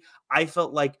me, I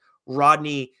felt like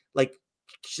Rodney like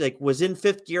was in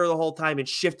fifth gear the whole time and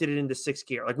shifted it into sixth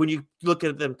gear. Like when you look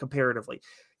at them comparatively.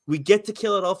 We get to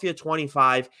Philadelphia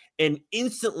 25, and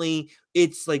instantly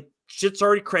it's like shit's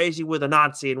already crazy with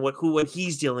Anansi and what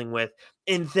he's dealing with.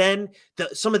 And then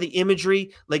some of the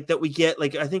imagery like that we get,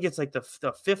 like I think it's like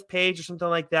the fifth page or something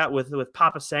like that with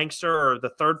Papa Sangster, or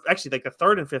the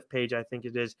third and fifth page, I think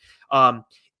it is.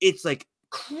 It's like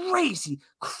crazy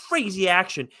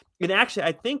action. And actually,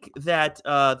 I think that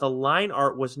the line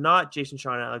art was not Jason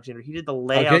Shawn Alexander. He did the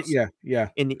layouts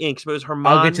in the inks, but it was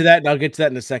Herman. I'll get to that, and I'll get to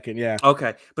that in a second. Yeah.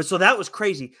 Okay. But so that was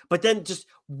crazy. But then just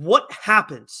what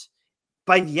happens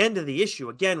by the end of the issue?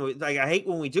 Again, like I hate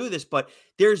when we do this, but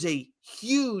there's a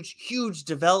huge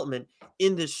development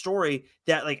in this story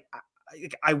that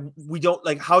we don't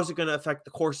like. How is it going to affect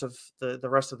the course of the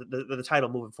rest of the title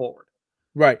moving forward?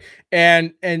 Right.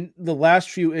 And the last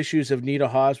few issues of Nita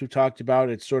Haas we talked about,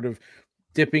 it's sort of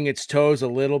dipping its toes a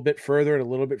little bit further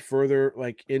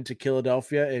like into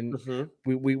Philadelphia. And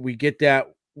we get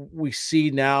that. We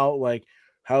see now like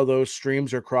how those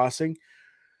streams are crossing.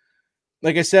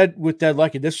 Like I said, with Dead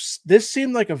Lucky, this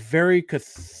seemed like a very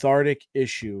cathartic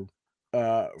issue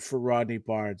for Rodney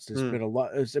Barnes. There's been a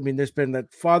lot. I mean, there's been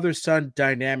that father-son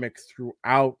dynamic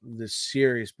throughout this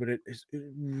series, but it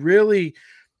really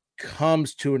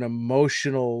comes to an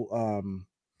emotional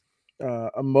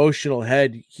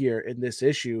head here in this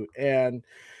issue, and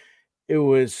it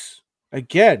was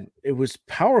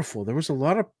powerful. There was a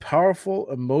lot of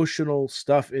powerful emotional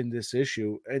stuff in this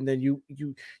issue, and then you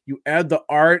add the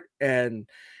art and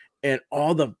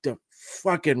all the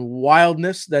fucking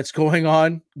wildness that's going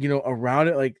on, around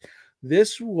it. Like,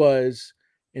 this was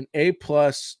an A+,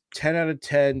 10 out of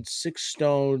 10, 6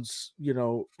 stones,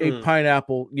 8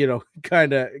 pineapple,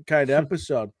 kind of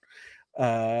episode.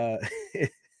 Yeah.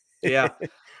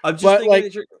 I'm just thinking,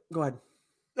 like, go ahead.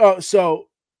 Oh, so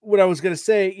what I was going to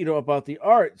say, about the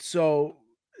art. So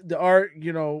the art,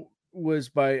 was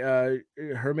by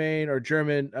Hermain, or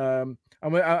German.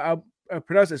 I'll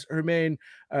pronounce this Hermain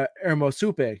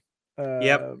Ermosupe.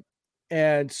 Yep.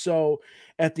 And so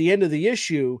at the end of the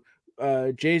issue,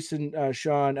 Jason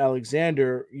Sean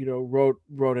Alexander, wrote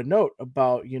a note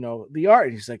about, the art.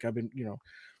 And he's like, I've been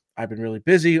really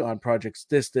busy on projects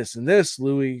this and this.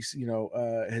 Louis,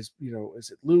 is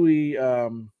it Louis?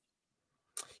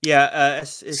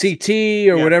 CT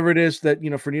or whatever it is that,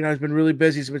 Fernino has been really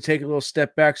busy. He's been taking a little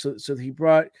step back. So he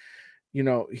brought,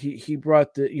 he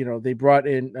brought they brought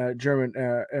in German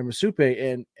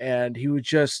Masupe, and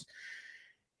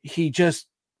he just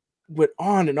went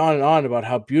on and on and on about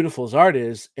how beautiful his art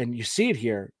is. And you see it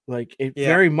here. Like, it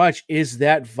very much is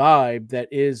that vibe that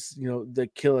is, the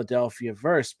Philadelphia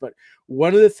verse. But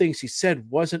one of the things he said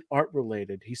wasn't art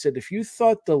related. He said, if you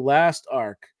thought the last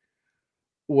arc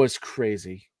was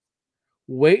crazy,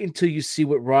 wait until you see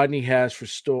what Rodney has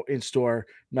in store,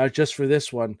 not just for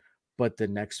this one, but the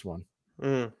next one.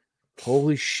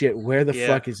 Holy shit, where the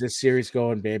fuck is this series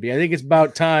going, baby? I think it's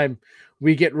about time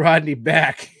we get Rodney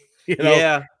back,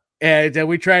 and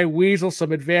we try and weasel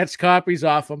some advanced copies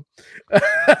off him.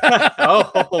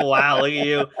 Oh, wow, look at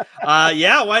you.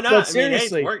 Why not? But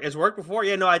seriously, it's worked before.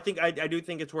 Yeah, no, I do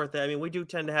think it's worth it. I mean, we do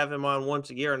tend to have him on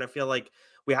once a year, and I feel like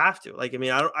we have to. Like, I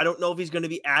mean, I don't know if he's going to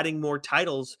be adding more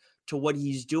titles to what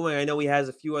he's doing. I know he has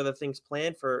a few other things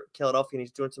planned for Philadelphia, and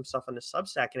he's doing some stuff on the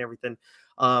Substack and everything.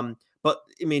 But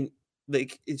I mean,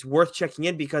 like, it's worth checking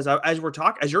in, because as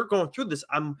you're going through this,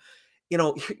 I'm,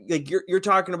 like, you're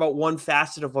talking about one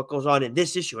facet of what goes on in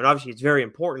this issue, and obviously it's very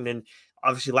important. And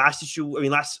obviously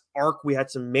last arc, we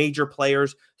had some major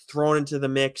players thrown into the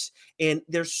mix, and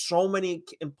there's so many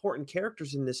important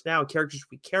characters in this now, characters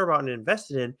we care about and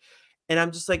invested in. And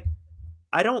I'm just like,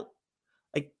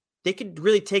 they could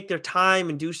really take their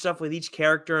time and do stuff with each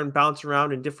character and bounce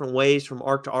around in different ways from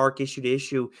arc to arc, issue to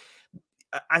issue.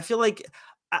 I feel like,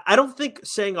 I don't think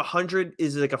saying 100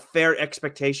 is like a fair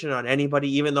expectation on anybody,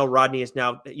 even though Rodney is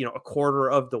now, a quarter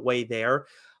of the way there.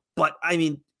 But I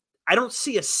mean, I don't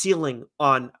see a ceiling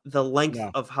on the length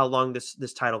of how long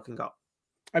this title can go.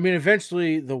 I mean,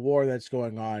 eventually the war that's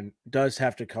going on does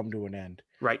have to come to an end.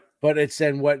 Right. But it's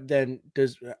then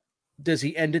does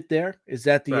he end it there? Is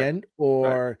that the end?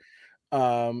 Or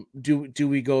do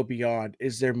we go beyond?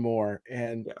 Is there more?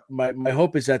 And my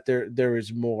hope is that there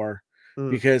is more,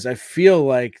 because I feel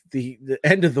like the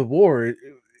end of the war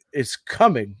is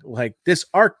coming, like this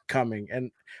arc coming, and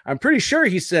I'm pretty sure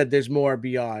he said there's more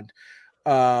beyond.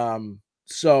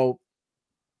 So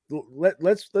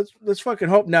let's fucking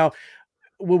hope. Now,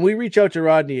 when we reach out to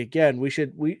Rodney again,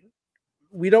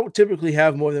 we don't typically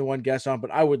have more than one guest on,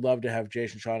 but I would love to have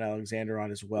Jason Sean Alexander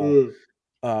on as well.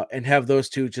 And have those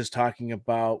two just talking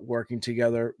about working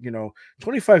together.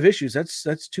 25 issues, that's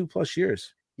 2+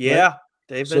 years. Yeah.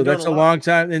 Right? So that's a long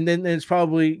time. And then it's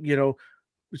probably,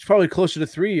 it's probably closer to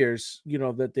 3 years,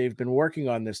 that they've been working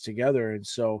on this together. And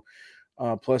so,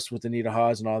 plus with Anita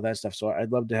Hawes and all that stuff. So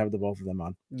I'd love to have the both of them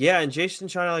on. Yeah, and Jason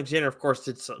Sean Alexander, of course,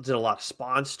 did a lot of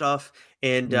Spawn stuff,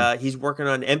 and he's working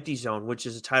on Empty Zone, which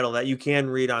is a title that you can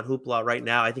read on Hoopla right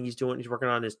now. I think he's working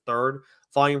on his 3rd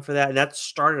volume for that, and that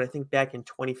started, I think, back in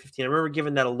 2015. I remember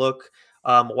giving that a look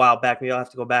a while back. Maybe I'll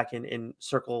have to go back and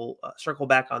circle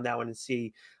back on that one and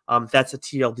see if that's a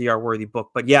TLDR worthy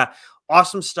book. But yeah,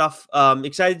 awesome stuff.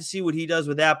 Excited to see what he does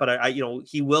with that. But I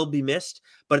he will be missed.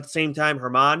 But at the same time,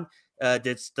 Herman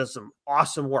does some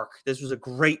awesome work. This was a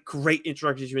great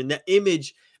introduction, and the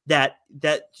image that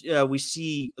we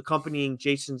see accompanying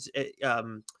Jason's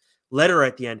letter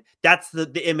at the end. That's the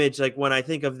image. Like, when I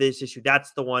think of this issue,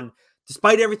 that's the one.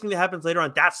 Despite everything that happens later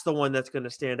on, that's the one that's going to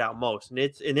stand out most.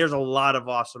 And there's a lot of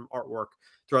awesome artwork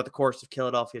throughout the course of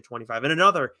Philadelphia 25, and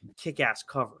another kick-ass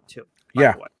cover too.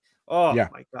 By the way. Oh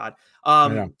my God.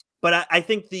 But I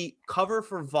think the cover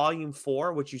for Volume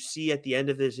 4, which you see at the end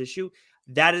of this issue,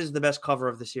 that is the best cover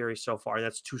of the series so far.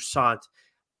 That's Toussaint.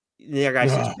 Yeah,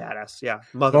 guy's such a badass. Yeah,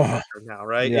 motherfucker now,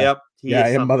 right? Yeah. Yep. He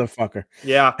is something. Motherfucker.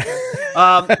 Yeah.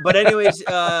 But anyways,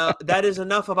 that is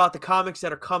enough about the comics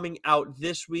that are coming out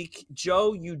this week.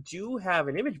 Joe, you do have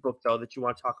an image book though that you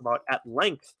want to talk about at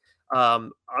length.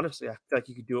 Honestly, I feel like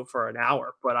you could do it for an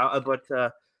hour, but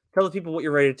tell the people what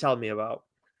you're ready to tell me about.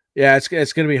 Yeah, it's going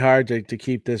to be hard to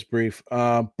keep this brief.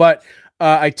 But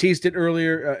I teased it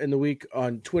earlier in the week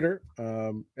on Twitter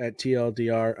at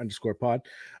TLDR_pod.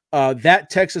 That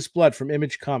Texas Blood from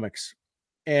Image Comics.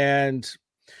 And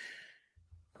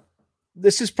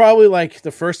this is probably like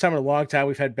the first time in a long time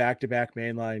we've had back-to-back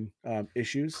mainline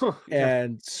issues. Yeah.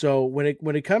 And so when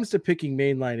it comes to picking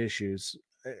mainline issues,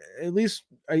 at least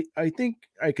I think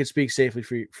I could speak safely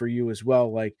for you as well.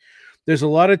 Like, there's a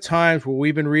lot of times where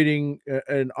we've been reading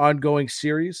an ongoing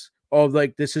series. Oh,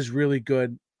 like, this is really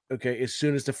good. Okay, as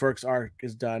soon as the first arc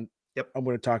is done, yep, I'm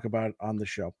going to talk about it on the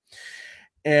show.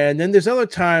 And then there's other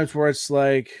times where it's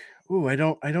like, ooh, I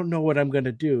don't know what I'm going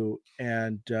to do.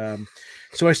 And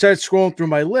so I started scrolling through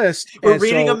my list. We're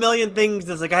reading a million things.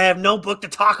 It's like, I have no book to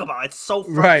talk about. It's so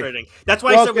frustrating. Right. That's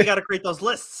why I said we got to create those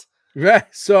lists. Right.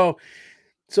 So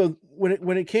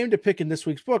when it came to picking this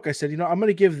week's book, I said, I'm going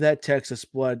to give that Texas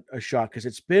Blood a shot because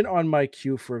it's been on my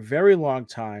queue for a very long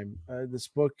time. This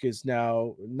book is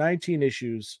now 19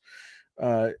 issues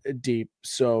deep,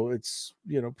 so it's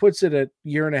puts it at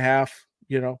year and a half,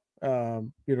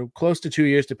 close to 2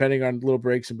 years, depending on little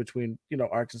breaks in between,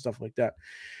 arcs and stuff like that.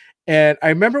 And I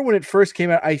remember when it first came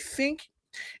out, I think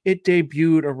it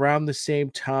debuted around the same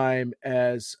time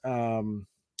as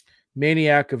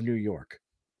Maniac of New York.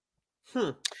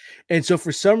 And so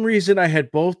for some reason, I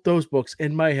had both those books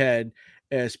in my head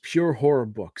as pure horror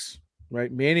books, right?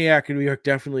 Maniac in New York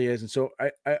definitely is. And so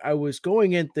I was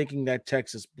going in thinking that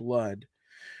Texas Blood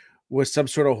was some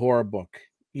sort of horror book,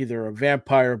 either a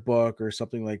vampire book or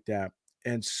something like that.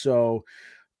 And so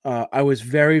I was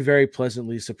very, very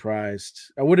pleasantly surprised.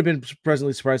 I would have been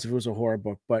pleasantly surprised if it was a horror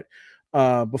book. But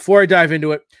before I dive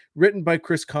into it, written by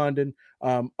Chris Condon,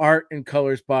 art and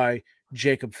colors by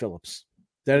Jacob Phillips.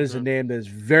 That is a name that is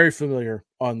very familiar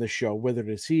on the show, whether it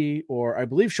is he or I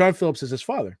believe Sean Phillips is his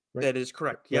father. Right? That is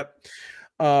correct. Yep.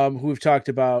 Who we've talked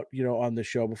about, on the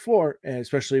show before, and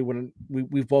especially when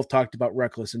we've both talked about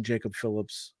Reckless and Jacob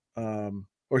Phillips,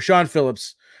 or Sean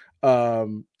Phillips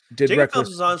did Jacob Reckless. Phillips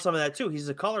is on some of that too. He's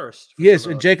a colorist. Yes,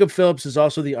 and Jacob Phillips is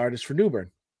also the artist for Newburn.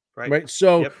 Right.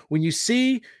 So when you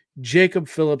see Jacob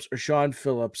Phillips or Sean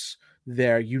Phillips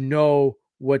there, you know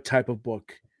what type of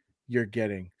book you're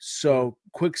getting. So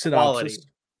quick synopsis. Quality.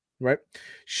 Right.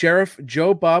 Sheriff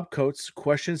Joe Bob Coates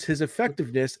questions his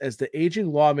effectiveness as the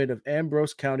aging lawman of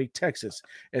Ambrose County, Texas,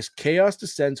 as chaos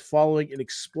descends following an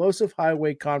explosive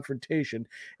highway confrontation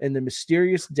and the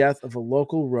mysterious death of a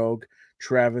local rogue,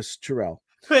 Travis Terrell.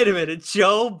 Wait a minute.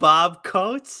 Joe Bob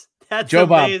Coates? That's Joe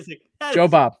amazing. Bob. Joe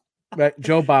Bob. Right.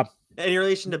 Joe Bob. Any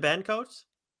relation to Ben Coates?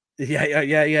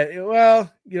 Yeah.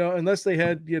 Well, unless they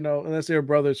had, unless they were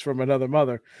brothers from another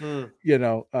mother,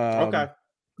 okay.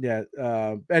 Yeah.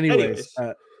 Anyways.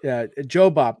 Yeah.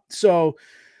 Joe Bob. So,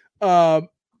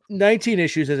 19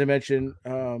 issues, as I mentioned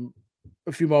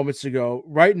a few moments ago.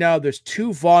 Right now, there's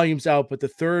 2 volumes out, but the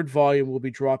 3rd volume will be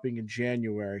dropping in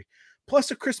January, plus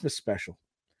a Christmas special,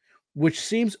 which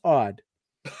seems odd,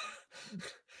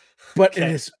 but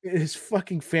it is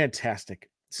fucking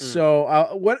fantastic.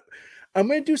 So, what I'm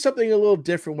going to do something a little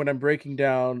different when I'm breaking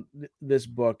down this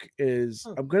book is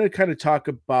I'm going to kind of talk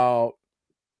about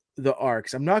the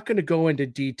arcs. I'm not going to go into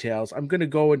details. I'm going to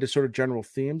go into sort of general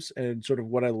themes and sort of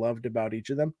what I loved about each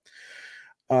of them.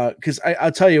 Because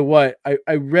I'll tell you what,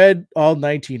 I read all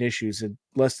 19 issues in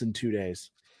less than 2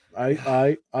 days.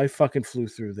 I fucking flew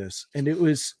through this, and it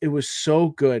was so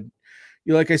good.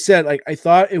 Like I said, like I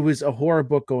thought it was a horror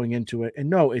book going into it, and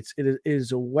no, it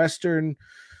is a Western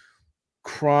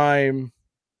crime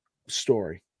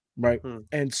story, right?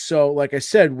 And so, like I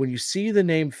said, when you see the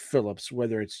name Phillips,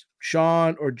 whether it's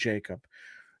Sean or Jacob,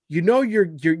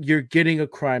 you're getting a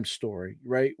crime story,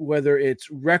 right? Whether it's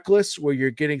Reckless, where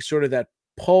you're getting sort of that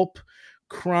pulp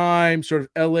crime, sort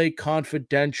of LA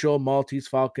Confidential, Maltese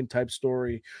Falcon type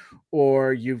story,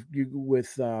 or you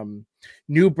with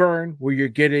Newburn, where you're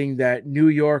getting that New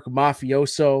York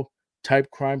mafioso type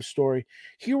crime story.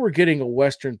 Here we're getting a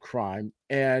Western crime,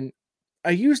 and I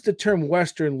use the term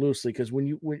Western loosely because when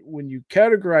you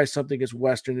categorize something as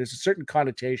Western, there's a certain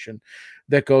connotation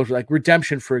that goes like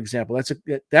Redemption, for example.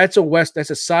 That's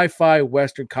a sci-fi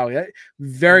Western comedy. That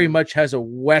very much has a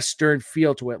Western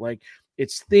feel to it, like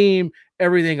its theme,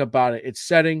 everything about it, its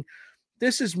setting.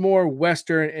 This is more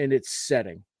Western in its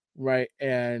setting, right?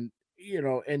 And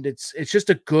and it's just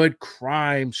a good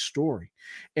crime story,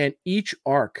 and each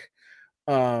arc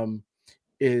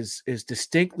is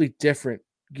distinctly different,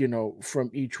 from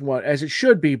each one, as it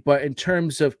should be. But in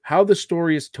terms of how the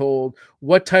story is told,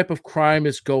 what type of crime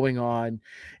is going on,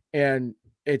 and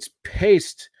it's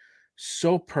paced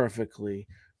so perfectly.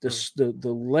 The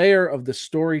layer of the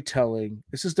storytelling.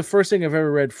 This is the first thing I've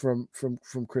ever read from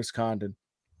Chris Condon,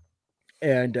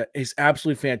 and it's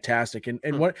absolutely fantastic.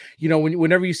 And what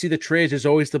whenever you see the trays, there's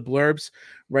always the blurbs,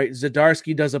 right?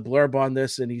 Zdarsky does a blurb on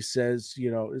this, and he says,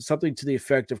 something to the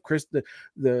effect of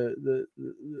the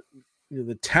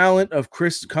talent of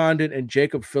Chris Condon and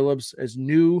Jacob Phillips as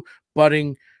new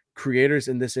budding creators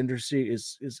in this industry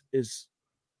is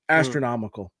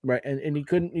astronomical, right? And he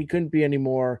couldn't be any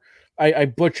more. I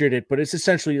butchered it, but it's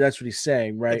essentially that's what he's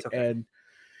saying, right? Okay.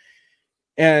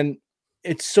 And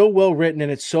it's so well written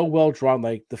and it's so well drawn.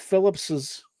 Like the Felipe,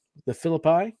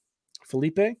 Ryan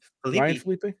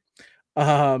Felipe.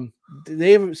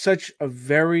 They have such a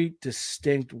very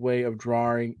distinct way of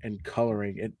drawing and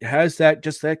coloring. It has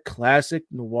that classic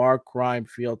noir crime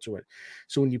feel to it.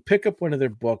 So when you pick up one of their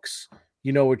books,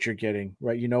 you know what you're getting,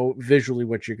 right? You know visually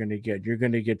what you're going to get. You're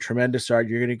going to get tremendous art.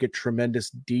 You're going to get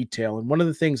tremendous detail. And one of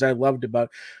the things I loved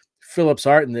about Philip's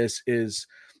art in this is,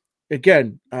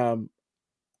 again,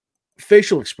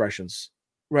 facial expressions,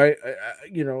 right?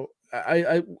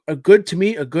 A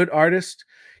good artist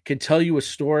can tell you a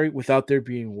story without there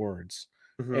being words,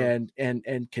 and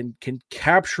can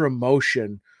capture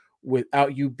emotion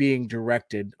without you being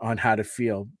directed on how to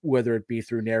feel, whether it be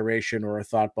through narration or a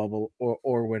thought bubble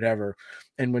or whatever.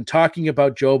 And when talking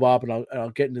about Joe Bob, and I'll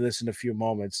get into this in a few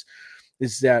moments,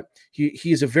 is that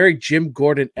he's a very Jim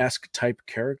Gordon-esque type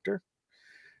character.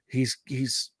 He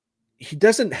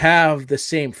doesn't have the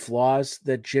same flaws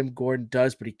that Jim Gordon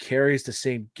does, but he carries the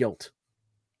same guilt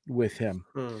with him.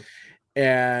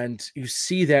 And you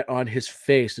see that on his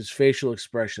face, his facial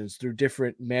expressions, through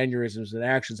different mannerisms and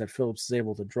actions that Phillips is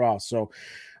able to draw. So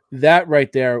that right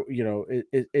there,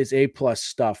 is A+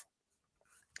 stuff.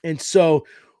 And so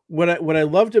what I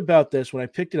loved about this, when I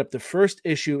picked it up, the first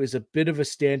issue is a bit of a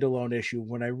standalone issue.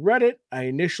 When I read it, I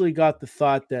initially got the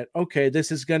thought that, okay, this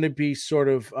is going to be sort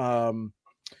of an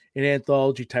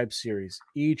anthology type series.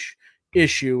 Each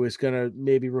issue is going to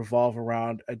maybe revolve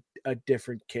around a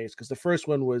different case, because the first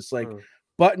one was like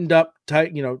buttoned up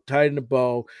tight, tied in a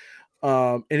bow.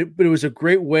 But it was a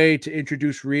great way to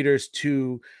introduce readers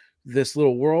to this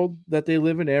little world that they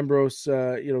live in, Ambrose,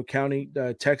 County,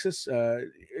 Texas. A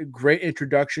great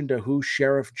introduction to who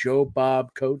Sheriff Joe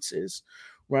Bob Coates is,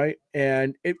 right?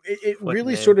 And it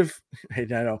really sort of, I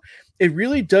know, it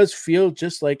really does feel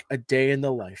just like a day in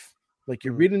the life. Like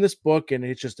you're reading this book, and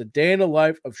it's just a day in the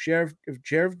life of Sheriff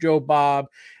Joe Bob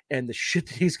and the shit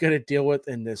that he's going to deal with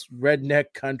in this redneck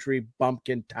country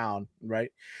bumpkin town,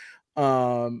 right?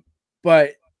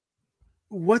 But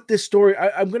what this story,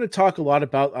 I'm going to talk a lot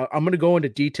about. I'm going to go into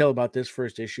detail about this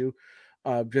first issue,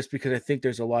 just because I think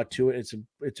there's a lot to it.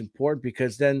 It's important,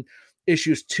 because then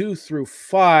issues 2 through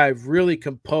 5 really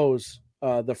compose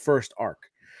the first arc.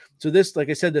 So this, like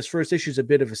I said, this first issue is a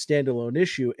bit of a standalone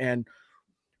issue, and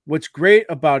what's great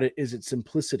about it is its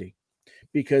simplicity,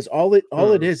 because all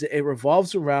it is, it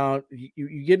revolves around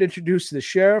you get introduced to the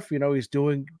sheriff. He's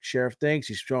doing sheriff things.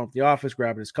 He's showing up at the office,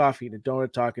 grabbing his coffee and a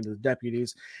donut, talking to the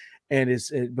deputies. And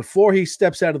before he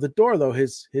steps out of the door, though,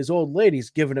 his old lady's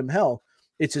giving him hell.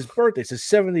 It's his birthday. It's his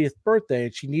 70th birthday,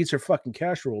 and she needs her fucking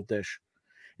casserole dish.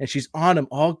 And she's on him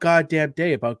all goddamn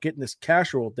day about getting this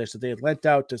casserole dish that they had lent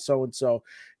out to so-and-so,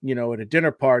 at a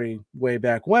dinner party way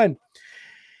back when.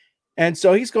 And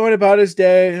so he's going about his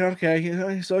day.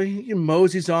 Okay, so he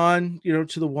moseys on,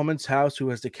 to the woman's house who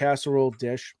has the casserole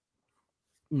dish,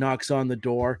 knocks on the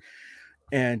door,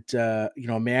 and a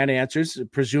man answers.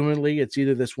 Presumably, it's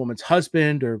either this woman's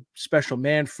husband or special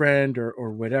man friend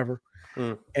or whatever,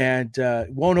 and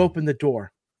won't open the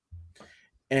door.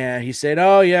 And he said,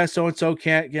 "Oh yeah, so and so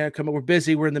can't come. We're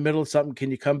busy. We're in the middle of something. Can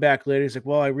you come back later?" He's like,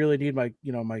 "Well, I really need my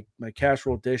my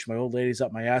casserole dish. My old lady's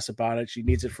up my ass about it. She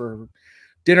needs it for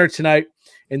dinner tonight."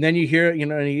 And then you hear,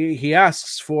 and he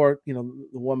asks for, the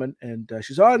woman, and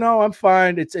she's, "Oh no, I'm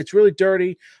fine. It's really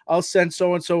dirty. I'll send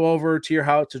so-and-so over to your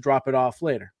house to drop it off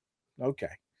later." Okay.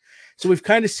 So we've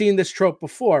kind of seen this trope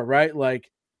before, right? Like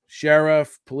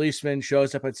sheriff, policeman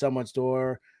shows up at someone's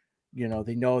door,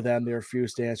 they know them, they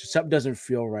refuse to answer. Something doesn't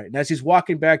feel right. And as he's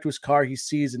walking back to his car, he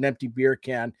sees an empty beer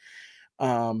can.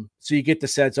 So you get the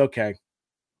sense, okay,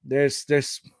 there's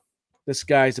this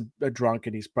guy's a drunk,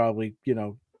 and he's probably,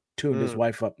 tuned his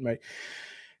wife up, right?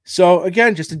 So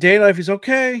again, just a day in life. He's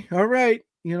okay. All right.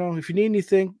 If you need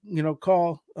anything,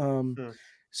 call.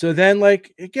 So then,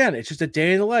 like, again, it's just a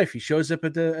day in the life. He shows up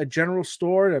at a general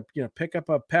store to, you know, pick up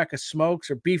a pack of smokes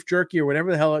or beef jerky or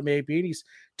whatever the hell it may be. And he's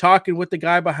talking with the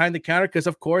guy behind the counter because,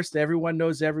 of course, everyone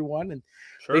knows everyone. And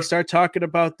they start talking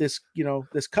about this, you know,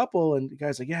 this couple. And the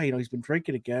guy's like, yeah, you know, he's been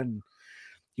drinking again. And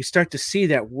you start to see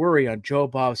that worry on Joe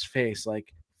Bob's face.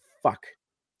 Like, fuck,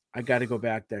 I got to go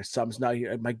back there. Something's not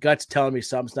here. My gut's telling me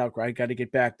something's not right. I got to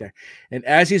get back there. And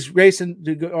as he's racing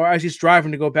to go, or as he's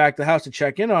driving to go back to the house to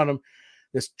check in on him,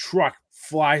 this truck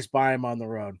flies by him on the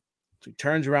road. So he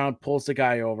turns around, pulls the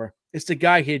guy over. It's the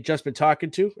guy he had just been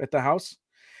talking to at the house.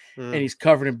 And he's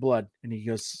covered in blood. And he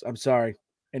goes, I'm sorry.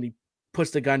 And he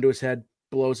puts the gun to his head,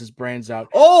 blows his brains out.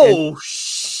 Oh,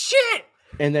 shit.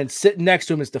 And then sitting next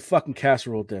to him is the fucking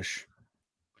casserole dish.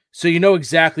 So you know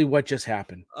exactly what just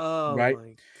happened. Oh, right?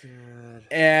 My God.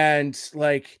 And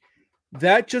like,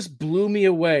 that just blew me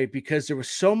away because there was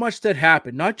so much that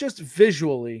happened, not just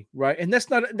visually, right? And that's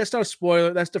not a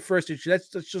spoiler. That's the first issue. That's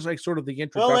just like sort of the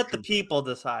introduction. We'll let the people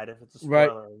decide if it's a spoiler right.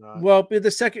 or not. Well,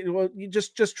 the second, well, you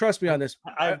just trust me on this.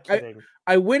 I'm kidding.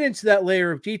 I went into that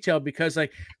layer of detail because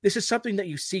like this is something that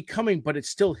you see coming, but it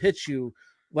still hits you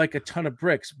like a ton of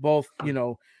bricks, both, you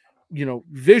know,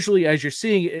 visually as you're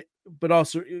seeing it, but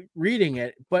also reading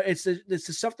it. But it's the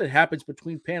stuff that happens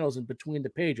between panels and between the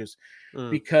pages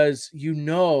because you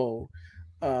know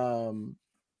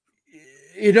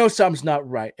something's not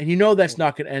right, and you know that's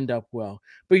not going to end up well.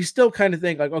 But you still kind of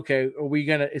think like, okay,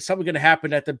 is something going to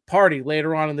happen at the party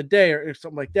later on in the day or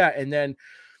something like that? And then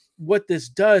what this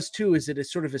does too is that it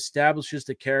sort of establishes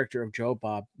the character of Joe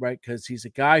Bob, right? Because he's a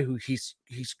guy who he's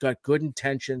got good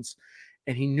intentions,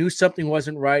 and he knew something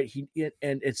wasn't right.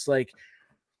 And it's like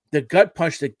the gut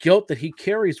punch, the guilt that he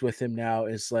carries with him now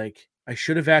is like, I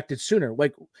should have acted sooner.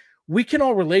 Like, we can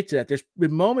all relate to that. There's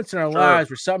been moments in our lives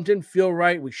where something didn't feel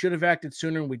right. We should have acted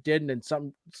sooner and we didn't, and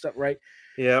something right.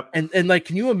 Yeah. And like,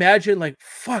 can you imagine, like,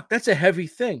 fuck, that's a heavy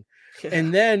thing. Yeah.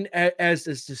 And then as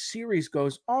the series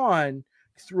goes on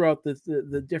throughout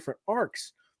the different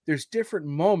arcs, there's different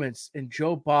moments in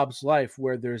Joe Bob's life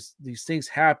where there's these things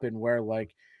happen where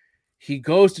like he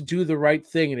goes to do the right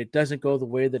thing and it doesn't go the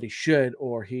way that he should,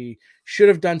 or he should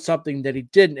have done something that he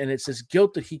didn't. And it's this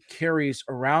guilt that he carries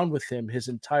around with him his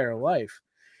entire life.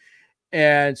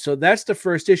 And so that's the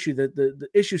first issue. The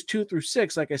issues 2 through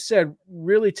 6, like I said,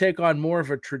 really take on more of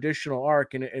a traditional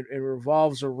arc, and it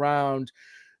revolves around,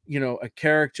 you know, a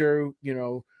character, you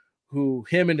know, who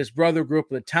him and his brother grew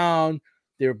up in the town.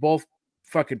 They were both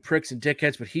fucking pricks and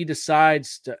dickheads, but he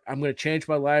decides I'm going to change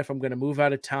my life. I'm going to move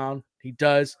out of town. He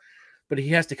does. But he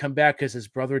has to come back because his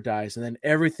brother dies. And then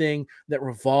everything that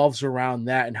revolves around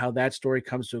that and how that story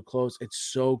comes to a close, it's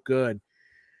so good.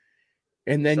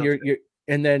 And then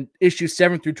and then issues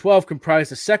 7 through 12 comprise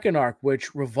the second arc,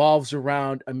 which revolves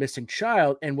around a missing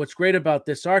child. And what's great about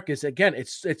this arc is, again,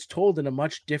 it's told in a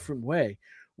much different way.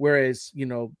 Whereas, you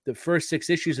know, the first 6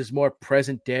 issues is more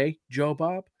present day Joe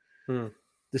Bob.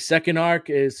 The second arc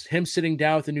is him sitting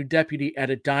down with a new deputy at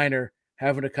a diner,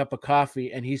 having a cup of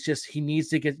coffee, and he needs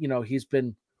to get, you know, he's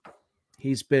been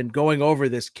going over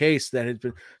this case that has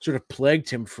been sort of plagued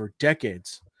him for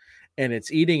decades, and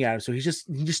it's eating at him. So he just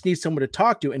needs someone to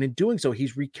talk to, and in doing so,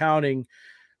 he's recounting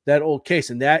that old case,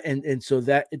 and so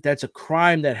that's a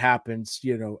crime that happens,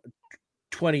 you know,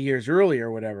 20 years earlier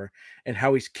or whatever, and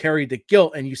how he's carried the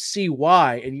guilt, and you see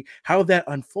why, and how that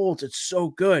unfolds. It's so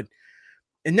good.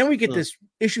 And then we get this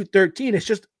issue 13. It's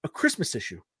just a Christmas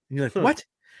issue, and you're like, what?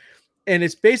 And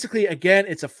it's basically, again,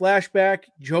 it's a flashback.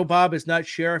 Joe Bob is not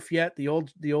sheriff yet. The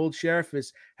old sheriff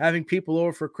is having people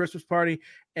over for a Christmas party,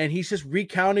 and he's just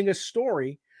recounting a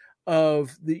story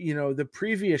of the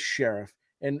previous sheriff,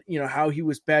 and how he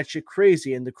was batshit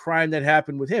crazy and the crime that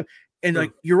happened with him. And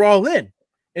like, you're all in,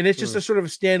 and it's just a sort of a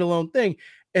standalone thing.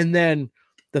 And then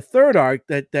the third arc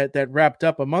that wrapped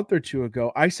up a month or two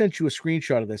ago, I sent you a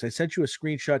screenshot of this. I sent you a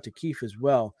screenshot to Keith as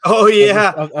well. Oh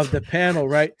yeah, of the panel,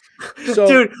 right? So,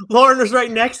 dude, Lauren was right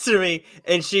next to me,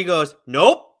 and she goes,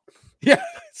 "Nope." Yeah.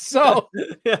 So,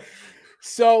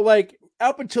 so like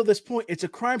up until this point, it's a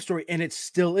crime story, and it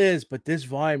still is. But this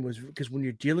volume was, because when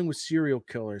you're dealing with serial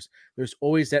killers, there's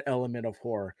always that element of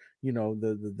horror.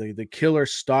 The killer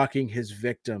stalking his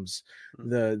victims,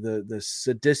 the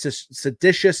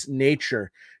seditious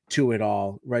nature to it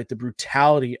all, right? The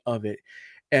brutality of it.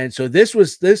 And so this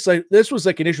was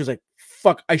like an issue. It's like,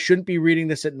 fuck, I shouldn't be reading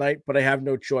this at night, but I have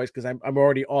no choice because I'm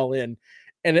already all in.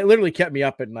 And it literally kept me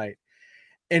up at night.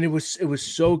 And it was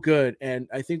so good. And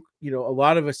I think, a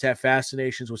lot of us have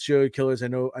fascinations with serial killers. I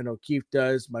know Keith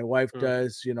does, my wife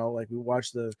does, like we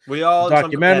watch the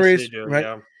documentaries, right?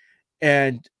 Yeah.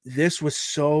 And this was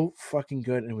so fucking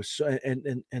good. And it was so,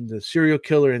 and the serial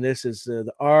killer in this is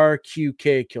the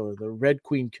RQK killer, the Red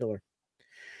Queen killer.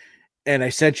 And I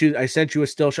sent you a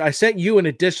still shot. I sent you an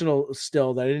additional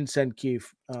still that I didn't send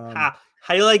Keith.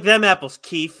 How you like them apples,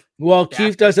 Keith? Well,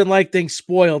 Keith doesn't like things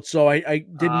spoiled, so I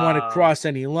didn't want to cross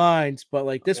any lines. But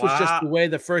like this was just the way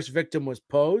the first victim was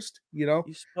posed. You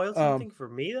spoiled something for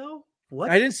me though. What?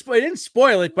 I didn't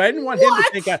spoil it, but I didn't want him to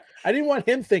think I didn't want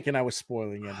him thinking I was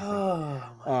spoiling anything. Oh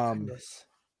my goodness.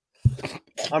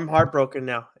 I'm heartbroken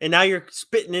now. And now you're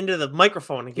spitting into the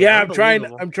microphone again. Yeah, I'm trying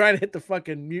to hit the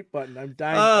fucking mute button. I'm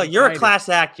dying. Oh, you're a class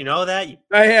act, you know that?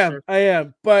 I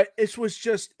am. But it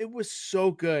was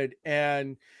so good.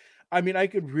 And I mean, I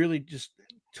could really just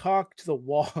talk to the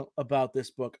wall about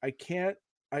this book.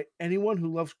 Anyone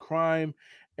who loves crime,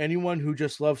 anyone who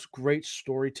just loves great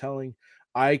storytelling,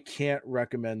 I can't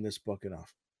recommend this book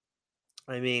enough.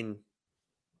 I mean,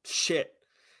 shit.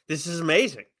 This is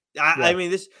amazing. I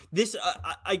mean,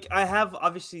 I have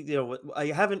obviously,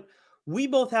 we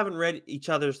both haven't read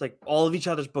all of each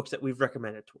other's books that we've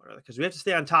recommended to one another because we have to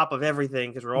stay on top of everything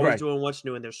because we're always doing what's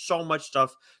new and there's so much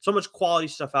stuff, so much quality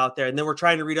stuff out there. And then we're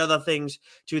trying to read other things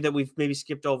too that we've maybe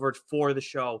skipped over for the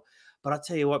show. But I'll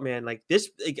tell you what, man, like this,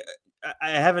 I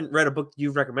haven't read a book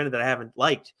you've recommended that I haven't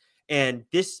liked. And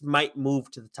this might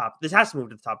move to the top. This has to move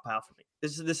to the top pile for me.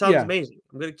 This sounds amazing.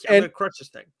 I'm gonna crush this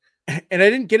thing. And I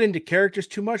didn't get into characters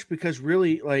too much because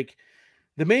really, like,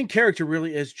 the main character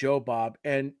really is Joe Bob,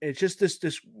 and it's just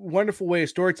this wonderful way of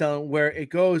storytelling where it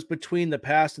goes between the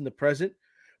past and the present,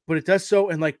 but it does so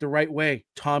in like the right way.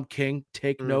 Tom King,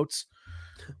 take notes.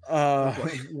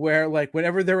 Where like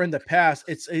whenever they're in the past,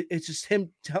 it's just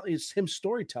him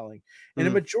storytelling, and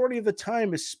the majority of the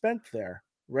time is spent there.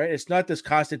 Right? It's not this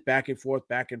constant back and forth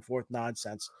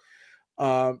nonsense.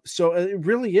 So it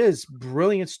really is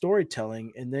brilliant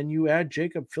storytelling. And then you add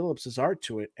Jacob Phillips's art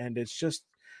to it, and it's just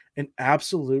an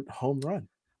absolute home run.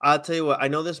 I'll tell you what, I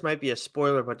know this might be a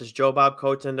spoiler, but does Joe Bob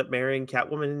Coates end up marrying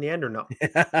Catwoman in the end or no?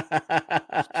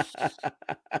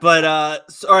 But all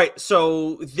right,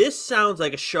 so this sounds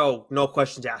like a show, no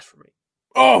questions asked for me.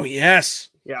 Oh, yes.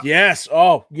 Yeah. Yes.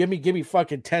 Oh, give me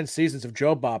fucking 10 seasons of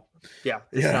Joe Bob. Yeah,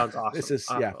 this sounds awesome. This is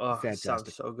fantastic.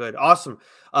 Sounds so good. Awesome.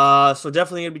 So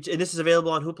definitely gonna be. And this is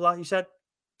available on Hoopla, you said?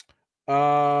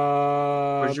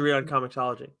 Or did you read on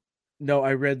Comixology? No,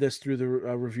 I read this through the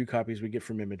review copies we get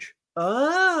from Image.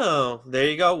 Oh, there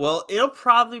you go. Well, it'll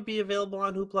probably be available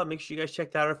on Hoopla. Make sure you guys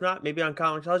check that out. If not, maybe on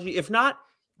Comixology. If not,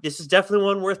 this is definitely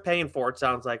one worth paying for. It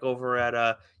sounds like over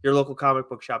at your local comic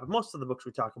book shop. And most of the books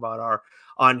we talk about are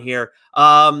on here.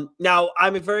 Now,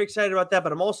 I'm very excited about that,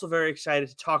 but I'm also very excited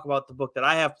to talk about the book that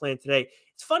I have planned today.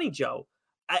 It's funny, Joe.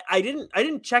 I didn't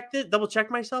double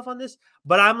check myself on this,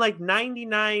 but I'm like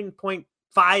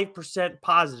 99.5%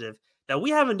 positive that we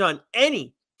haven't done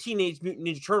any Teenage Mutant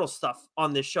Ninja Turtle stuff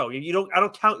on this show. I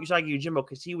don't count Usagi Yojimbo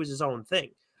because he was his own thing.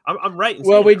 I'm right.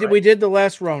 Well, we did the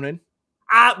last Ronin.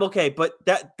 Okay, but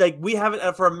that we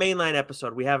haven't for a mainline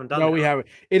episode. We haven't done. No, we haven't.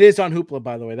 It is on Hoopla,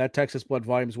 by the way. That Texas Blood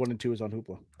Volumes 1 and 2 is on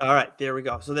Hoopla. All right, there we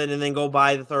go. So then go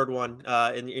buy the third one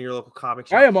in your local comic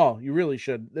shop. I am all. You really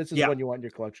should. This is one you want in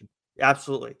your collection.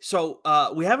 Absolutely. So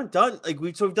we haven't done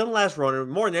we've done Last Ronin.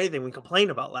 More than anything, we complain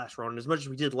about Last Ronin as much as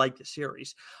we did like the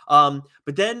series.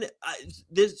 But then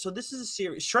this is a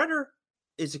series. Shredder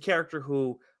is a character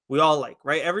who we all like,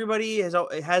 right? Everybody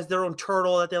has their own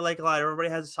turtle that they like a lot. Everybody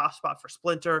has a soft spot for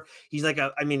Splinter. He's like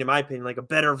in my opinion, like a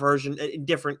better version,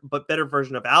 different but better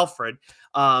version of Alfred.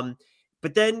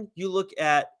 But then you look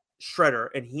at Shredder,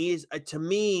 and he is to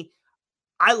me.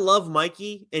 I love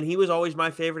Mikey, and he was always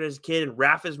my favorite as a kid, and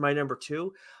Raph is my number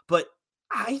 2. But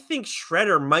I think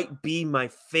Shredder might be my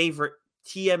favorite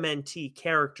TMNT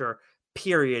character,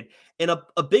 period. And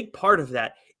a big part of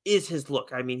that is his look.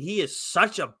 I mean, he is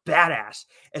such a badass,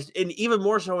 and even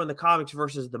more so in the comics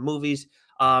versus the movies.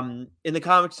 In the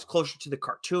comics, it's closer to the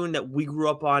cartoon that we grew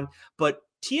up on, but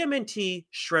TMNT,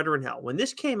 Shredder in Hell. When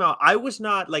this came out, I was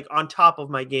not like on top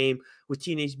of my game with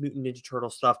Teenage Mutant Ninja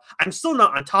Turtle stuff. I'm still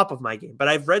not on top of my game, but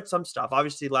I've read some stuff.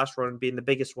 Obviously, Last Ronin being the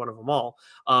biggest one of them all,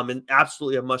 and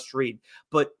absolutely a must read.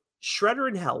 But Shredder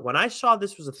in Hell, when I saw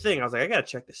this was a thing, I was like, I got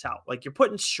to check this out. Like, you're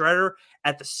putting Shredder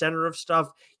at the center of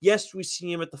stuff. Yes, we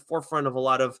see him at the forefront of a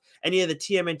lot of any of the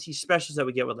TMNT specials that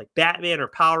we get with like Batman or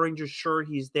Power Rangers. Sure,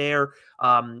 he's there.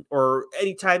 Or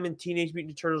anytime in Teenage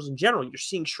Mutant Ninja Turtles in general, you're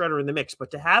seeing Shredder in the mix. But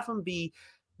to have him be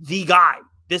the guy,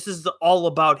 this is all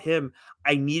about him.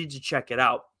 I needed to check it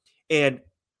out. And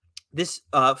this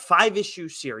 5-issue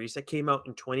series that came out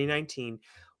in 2019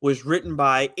 was written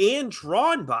by and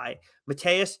drawn by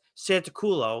Mateus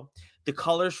Santaculo. The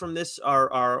colors from this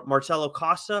are Marcelo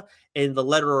Costa, and the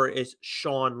letterer is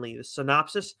Sean Lee. The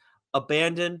synopsis: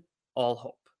 abandon all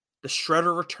hope. The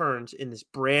Shredder returns in this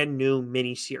brand new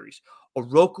mini-series.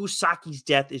 Oroku Saki's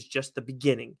death is just the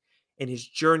beginning, and his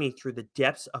journey through the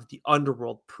depths of the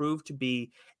underworld proved to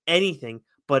be anything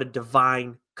but a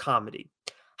divine comedy.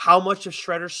 How much of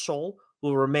Shredder's soul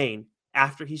will remain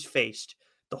after he's faced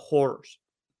the horrors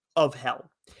of hell?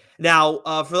 Now,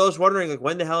 for those wondering, like,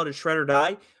 when the hell did Shredder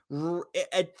die?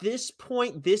 At this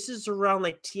point, this is around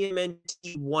like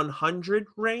TMNT 100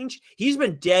 range. He's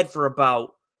been dead for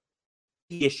about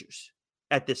issues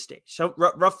at this stage, so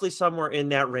roughly somewhere in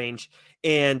that range.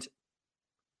 And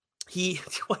why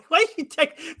are you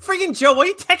freaking Joe? Why are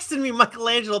you texting me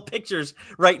Michelangelo pictures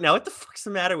right now? What the fuck's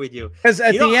the matter with you? Because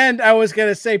at the end, I was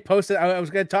gonna say post it. I was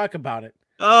gonna talk about it.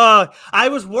 I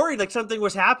was worried like something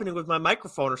was happening with my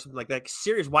microphone or something like that. Like,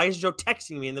 serious, why is Joe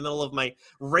texting me in the middle of my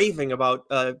raving about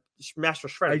Master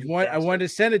Shredder? I wanted to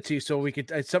send it to you so we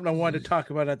could. It's something I wanted to talk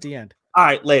about at the end. All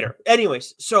right, later.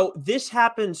 Anyways, so this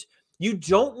happens. You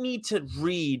don't need to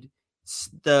read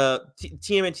the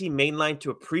TMNT mainline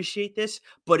to appreciate this,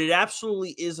 but it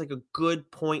absolutely is like a good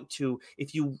point to,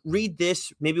 if you read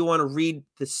this, maybe want to read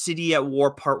the City at War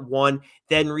Part 1,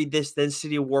 then read this, then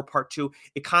City of War Part 2.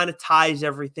 It kind of ties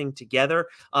everything together.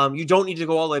 You don't need to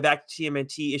go all the way back to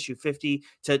TMNT issue 50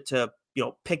 to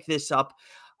pick this up.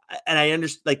 And I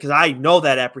understand, like, because I know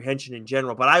that apprehension in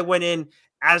general, but I went in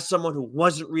as someone who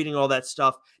wasn't reading all that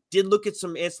stuff, did look at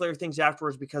some ancillary things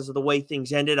afterwards because of the way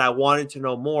things ended. I wanted to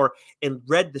know more and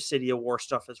read the City of War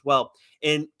stuff as well.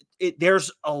 And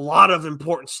there's a lot of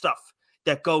important stuff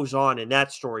that goes on in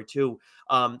that story too.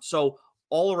 So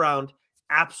all around,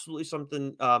 absolutely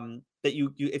something that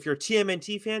you if you're a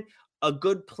TMNT fan,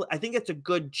 I think it's a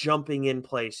good jumping in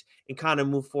place and kind of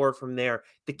move forward from there.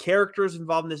 The characters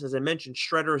involved in this, as I mentioned,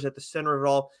 Shredder is at the center of it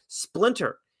all.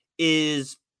 Splinter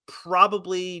is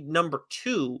probably number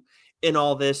 2 in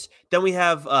all this. Then we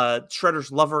have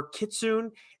Shredder's lover, Kitsune.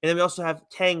 And then we also have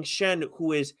Tang Shen,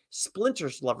 who is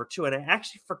Splinter's lover, too. And I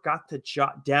actually forgot to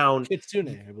jot down...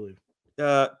 Kitsune, I believe.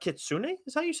 Kitsune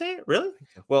is how you say it? Really?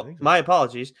 Well, my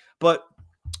apologies. But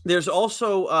there's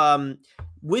also...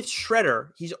 with Shredder,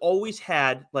 he's always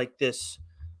had like this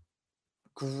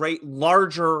great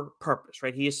larger purpose,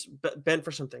 right? He's bent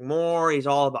for something more. He's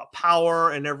all about power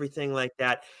and everything like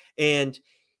that. And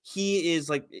he is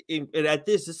like, at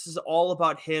this is all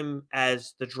about him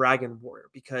as the Dragon Warrior,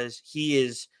 because he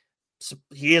is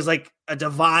like a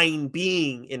divine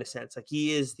being in a sense. Like,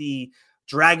 he is the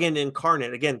dragon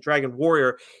incarnate, again, Dragon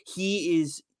Warrior.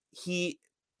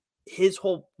 His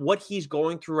whole, what he's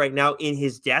going through right now in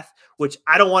his death, which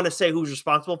I don't want to say who's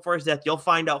responsible for his death. You'll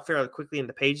find out fairly quickly in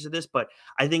the pages of this, but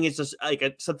I think it's just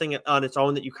like something on its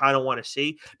own that you kind of want to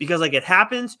see, because like it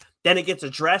happens, then it gets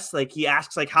addressed. Like, he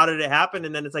asks like, how did it happen?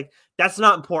 And then it's like, that's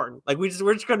not important. Like, we're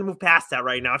just going to move past that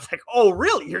right now. It's like, oh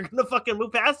really? You're going to fucking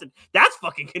move past it? That's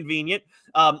fucking convenient.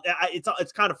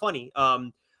 It's kind of funny.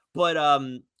 But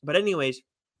anyways,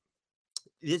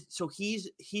 so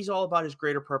he's all about his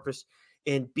greater purpose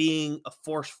and being a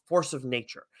force of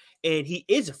nature. And he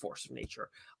is a force of nature.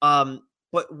 But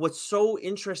what's so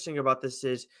interesting about this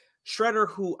is Shredder,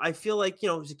 who I feel like,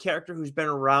 is a character who's been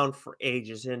around for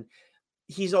ages, and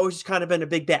he's always kind of been a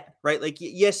big bad, right? Like,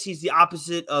 yes, he's the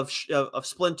opposite of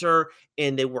Splinter,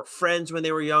 and they were friends when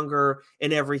they were younger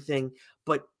and everything,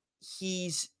 but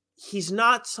he's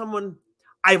not someone...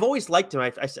 I've always liked him,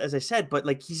 as I said, but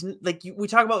like, he's like, we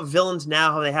talk about villains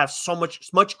now, how they have so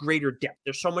much greater depth.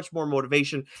 There's so much more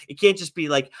motivation. It can't just be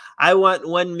like, I want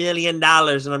 $1 million and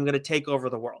I'm going to take over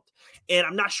the world. And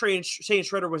I'm not saying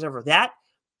Shredder was ever that,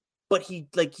 but he's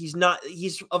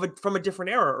from a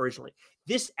different era originally.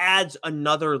 This adds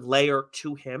another layer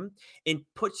to him and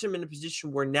puts him in a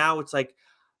position where now it's like,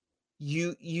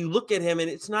 you look at him and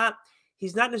he's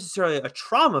not necessarily a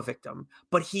trauma victim,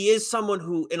 but he is someone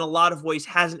who, in a lot of ways,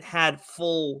 hasn't had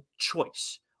full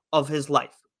choice of his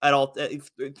life at all,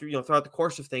 throughout the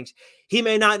course of things. He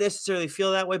may not necessarily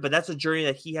feel that way, but that's a journey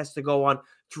that he has to go on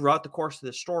throughout the course of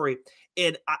the story.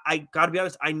 And I got to be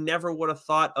honest, I never would have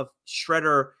thought of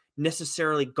Shredder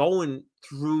necessarily going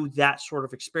through that sort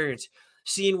of experience,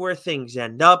 seeing where things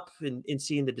end up and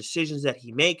seeing the decisions that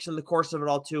he makes in the course of it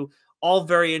all too. All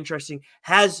very interesting,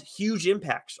 has huge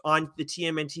impacts on the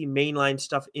TMNT mainline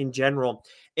stuff in general.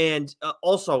 And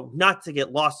also, not to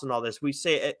get lost in all this, we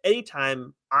say at any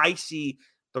time I see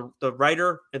the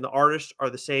writer and the artist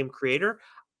are the same creator,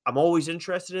 I'm always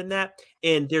interested in that.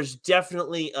 And there's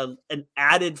definitely an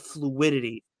added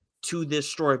fluidity to this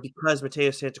story because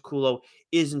Matteo Santaculo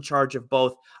is in charge of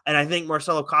both. And I think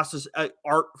Marcelo Costa's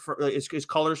art for his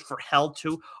colors for Hell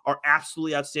 2 are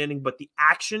absolutely outstanding. But the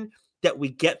action that we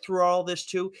get through all this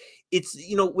too, it's,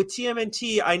 you know, with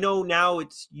TMNT, I know now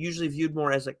it's usually viewed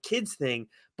more as a kid's thing.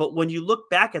 But when you look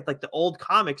back at like the old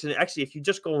comics, and actually if you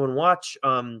just go and watch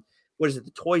what is it,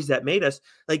 The Toys That Made Us,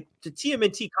 like the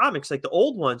TMNT comics, like the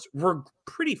old ones were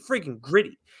pretty freaking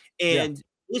gritty. And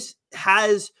this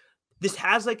has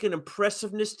like an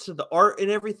impressiveness to the art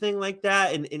and everything like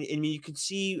that. And you can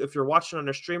see, if you're watching on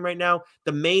our stream right now,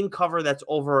 the main cover that's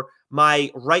over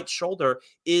my right shoulder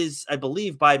is, I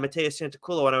believe, by Matteo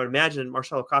Santaculo. And I would imagine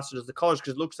Marcelo Costa does the colors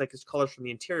because it looks like his colors from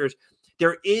the interiors.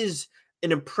 There is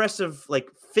an impressive like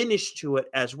finish to it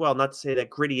as well. Not to say that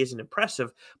gritty isn't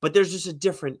impressive, but there's just a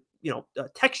different, you know,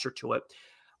 texture to it.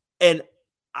 And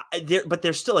but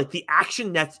there's still like the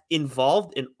action that's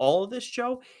involved in all of this,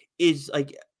 Joe, is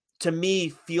like, to me,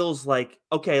 feels like,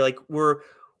 okay, like we're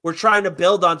trying to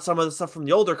build on some of the stuff from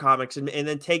the older comics and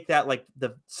then take that like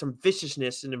some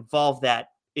viciousness and involve that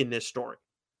in this story.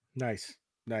 Nice.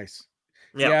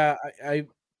 Yeah,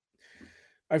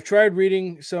 I've tried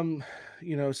reading some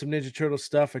Ninja Turtle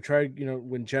stuff. I tried,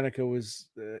 when Jenica was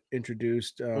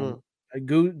introduced.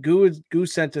 Goo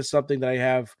sent us something that I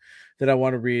have that I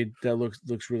want to read that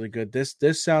looks really good.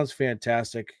 This sounds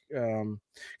fantastic. Because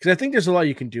I think there's a lot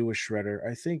you can do with Shredder.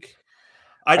 I think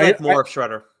I'd like more of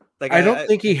Shredder. Like I don't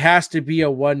think he has to be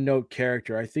a one-note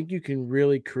character. I think you can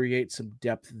really create some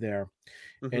depth there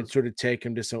and sort of take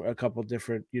him to a couple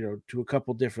different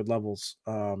levels.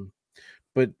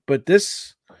 But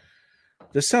this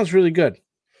sounds really good.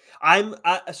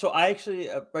 So I actually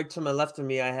right to my left of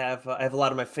me, I have a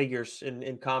lot of my figures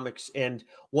in comics, and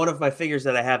one of my figures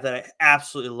that I have that I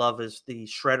absolutely love is the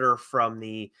Shredder from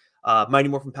the Mighty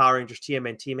Morphin Power Rangers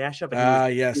TMNT mashup.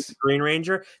 And yes, the Green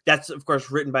Ranger. That's of course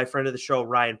written by a friend of the show,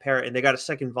 Ryan Parrott, and they got a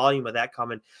second volume of that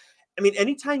coming. I mean,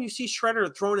 anytime you see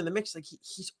Shredder thrown in the mix, like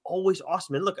he's always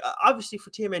awesome. And look, obviously for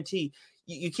TMNT,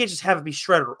 you can't just have it be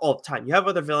Shredder all the time. You have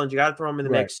other villains, you got to throw them in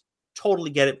the mix.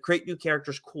 Totally get it. Create new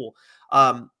characters, cool.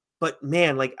 But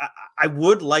man, like I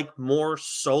would like more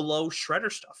solo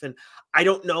Shredder stuff, and I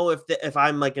don't know if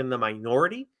I'm like in the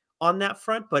minority on that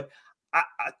front, but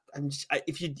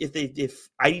if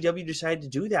IDW decided to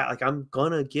do that, like I'm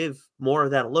gonna give more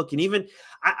of that a look. And even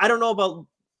I don't know about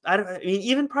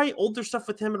even probably older stuff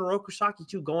with him and Oroku Saki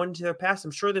too, going into their past.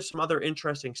 I'm sure there's some other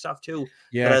interesting stuff too.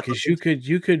 Yeah, because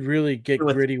you could really get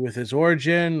gritty with his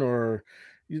origin, or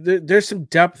there's some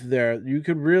depth there. You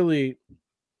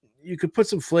could put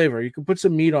some flavor. You could put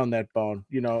some meat on that bone.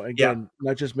 Again,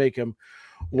 not just make him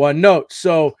one note.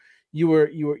 So you were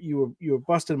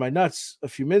busting my nuts a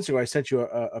few minutes ago. I sent you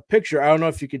a picture. I don't know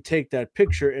if you could take that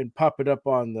picture and pop it up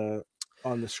on the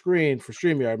screen for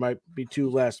StreamYard. It might be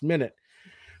too last minute.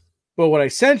 But what I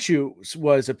sent you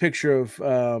was a picture of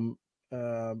a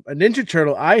Ninja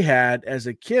Turtle I had as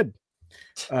a kid.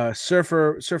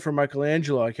 Surfer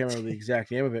Michelangelo. I can't remember the exact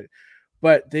name of it.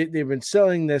 But they've been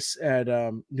selling this at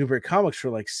Newbury Comics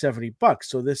for like $70.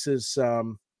 So this is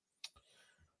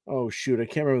oh shoot, I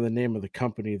can't remember the name of the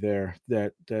company there.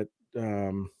 That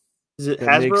is it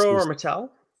Hasbro or Mattel?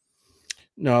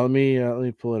 No, let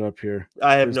me pull it up here.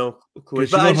 I have no clue.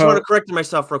 But I just want to correct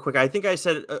myself real quick. I think I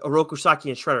said Oroku Saki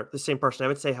and Shredder, the same person. I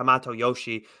would say Hamato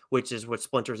Yoshi, which is what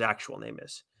Splinter's actual name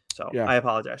is. So I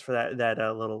apologize for that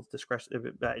little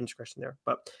indiscretion there.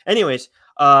 But anyways,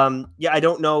 I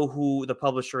don't know who the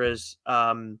publisher is,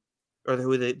 or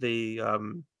who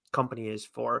the company is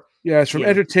for. Yeah, it's from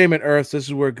Entertainment Earth. This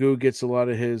is where Goo gets a lot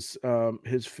of his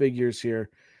figures here,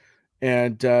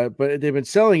 and but they've been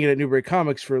selling it at Newbury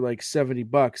Comics for like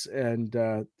 $70, and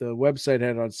the website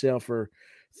had it on sale for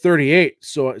 $38.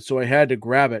 So I had to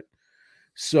grab it.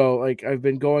 So like I've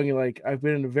been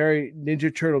in a very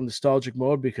Ninja Turtle nostalgic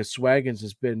mode because Swaggins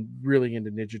has been really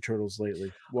into Ninja Turtles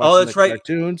lately. Watching, that's right.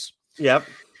 Cartoons. Yep.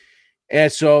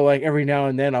 And so like every now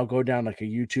and then I'll go down like a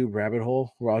YouTube rabbit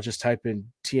hole where I'll just type in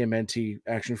TMNT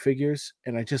action figures,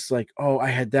 and I just like, oh, I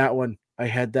had that one.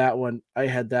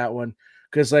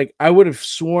 Because like I would have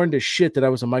sworn to shit that I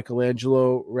was a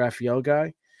Michelangelo Raphael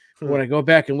guy. When I go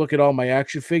back and look at all my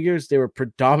action figures, they were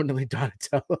predominantly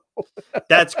Donatello.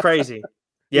 That's crazy.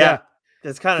 Yeah.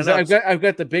 That's kind of nuts. I've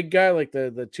got the big guy, like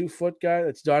the 2-foot guy.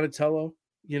 That's Donatello,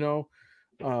 and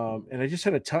I just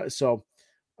had a ton. So,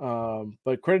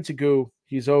 but credit to Goo,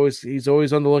 he's always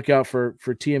on the lookout for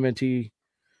TMNT,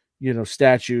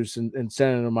 statues and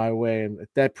sending them my way. And at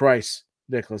that price,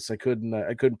 Nicholas, I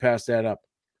couldn't pass that up.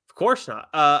 Of course not.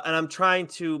 And I'm trying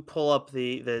to pull up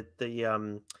the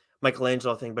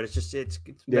Michelangelo thing, but it's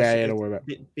don't worry about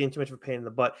being too much of a pain in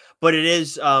the butt. But it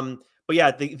is, but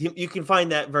yeah, you can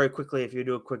find that very quickly if you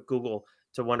do a quick Google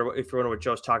to wonder if you wonder what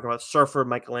Joe's talking about. Surfer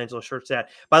Michelangelo shirts that.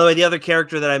 By the way, the other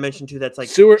character that I mentioned too, that's like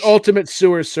ultimate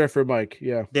sewer surfer Mike.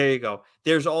 Yeah, there you go.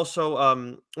 There's also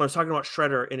when I was talking about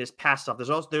Shredder in his past stuff.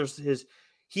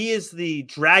 He is the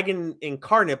dragon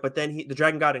incarnate, but then the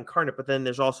dragon god incarnate. But then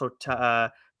there's also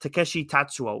Takeshi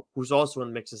Tatsuo, who's also in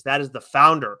the mixes. That is the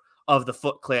founder of the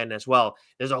Foot Clan as well.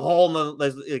 There's a whole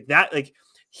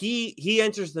he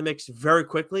enters the mix very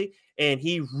quickly, and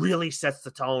he really sets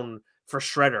the tone for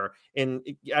Shredder, and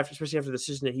especially after the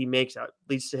decision that he makes,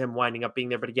 leads to him winding up being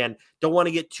there. But again, don't want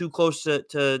to get too close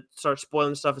to start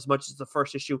spoiling stuff as much as the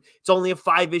first issue. It's only a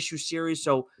 5-issue series,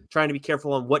 so trying to be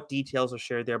careful on what details are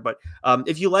shared there. But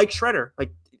if you like Shredder,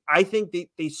 like I think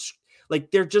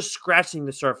they're just scratching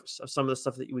the surface of some of the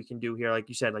stuff that we can do here. Like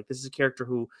you said, like this is a character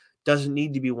who doesn't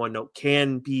need to be one note,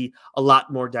 can be a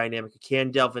lot more dynamic, can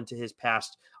delve into his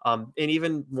past, and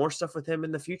even more stuff with him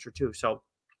in the future too. So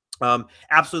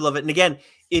absolutely love it. And again,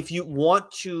 if you're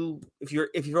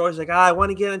always like, I want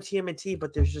to get on TMNT,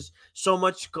 but there's just so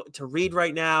much to read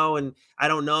right now, and I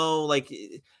don't know, like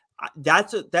this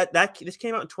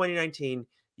came out in 2019.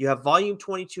 You have volume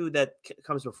 22 that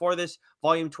comes before this,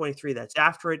 volume 23 that's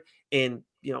after it, and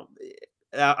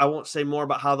I won't say more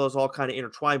about how those all kind of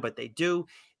intertwine, but they do.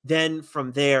 Then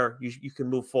from there, you can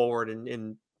move forward,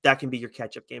 and that can be your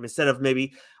catch-up game. Instead of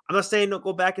maybe, I'm not saying don't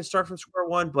go back and start from square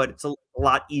one, but it's a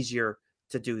lot easier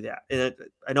to do that. And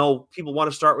I know people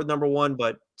want to start with number one,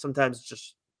 but sometimes it's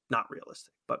just not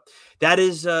realistic. But that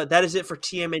is it for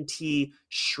TMNT,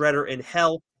 Shredder in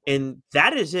Hell. And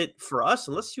that is it for us,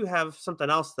 unless you have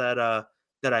something else that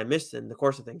I missed in the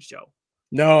course of things, Joe.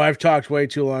 No, I've talked way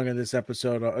too long in this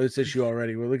episode, this issue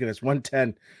already. We're looking at this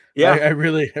 110. Yeah, I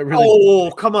really.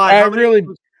 Oh, come on!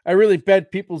 I really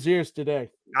bed people's ears today.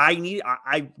 I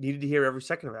needed to hear every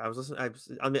second of it. I was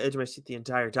on the edge of my seat the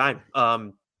entire time.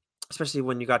 Especially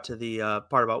when you got to the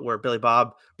part about where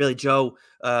Joe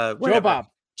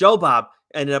Bob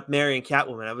ended up marrying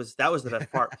Catwoman. That was the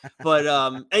best part.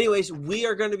 But anyways, we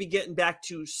are going to be getting back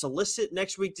to Solicit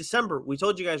next week, December. We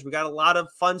told you guys we got a lot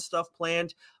of fun stuff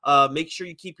planned. Make sure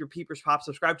you keep your peepers popped.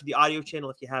 Subscribe to the audio channel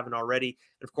if you haven't already.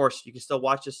 And of course, you can still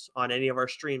watch us on any of our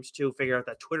streams too. Figure out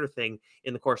that Twitter thing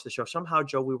in the course of the show. Somehow,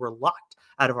 Joe, we were locked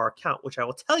out of our account, which I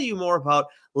will tell you more about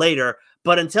later.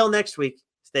 But until next week,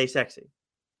 stay sexy.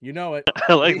 You know it.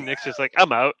 I like Nick's just like,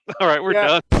 I'm out. All right, we're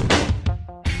done.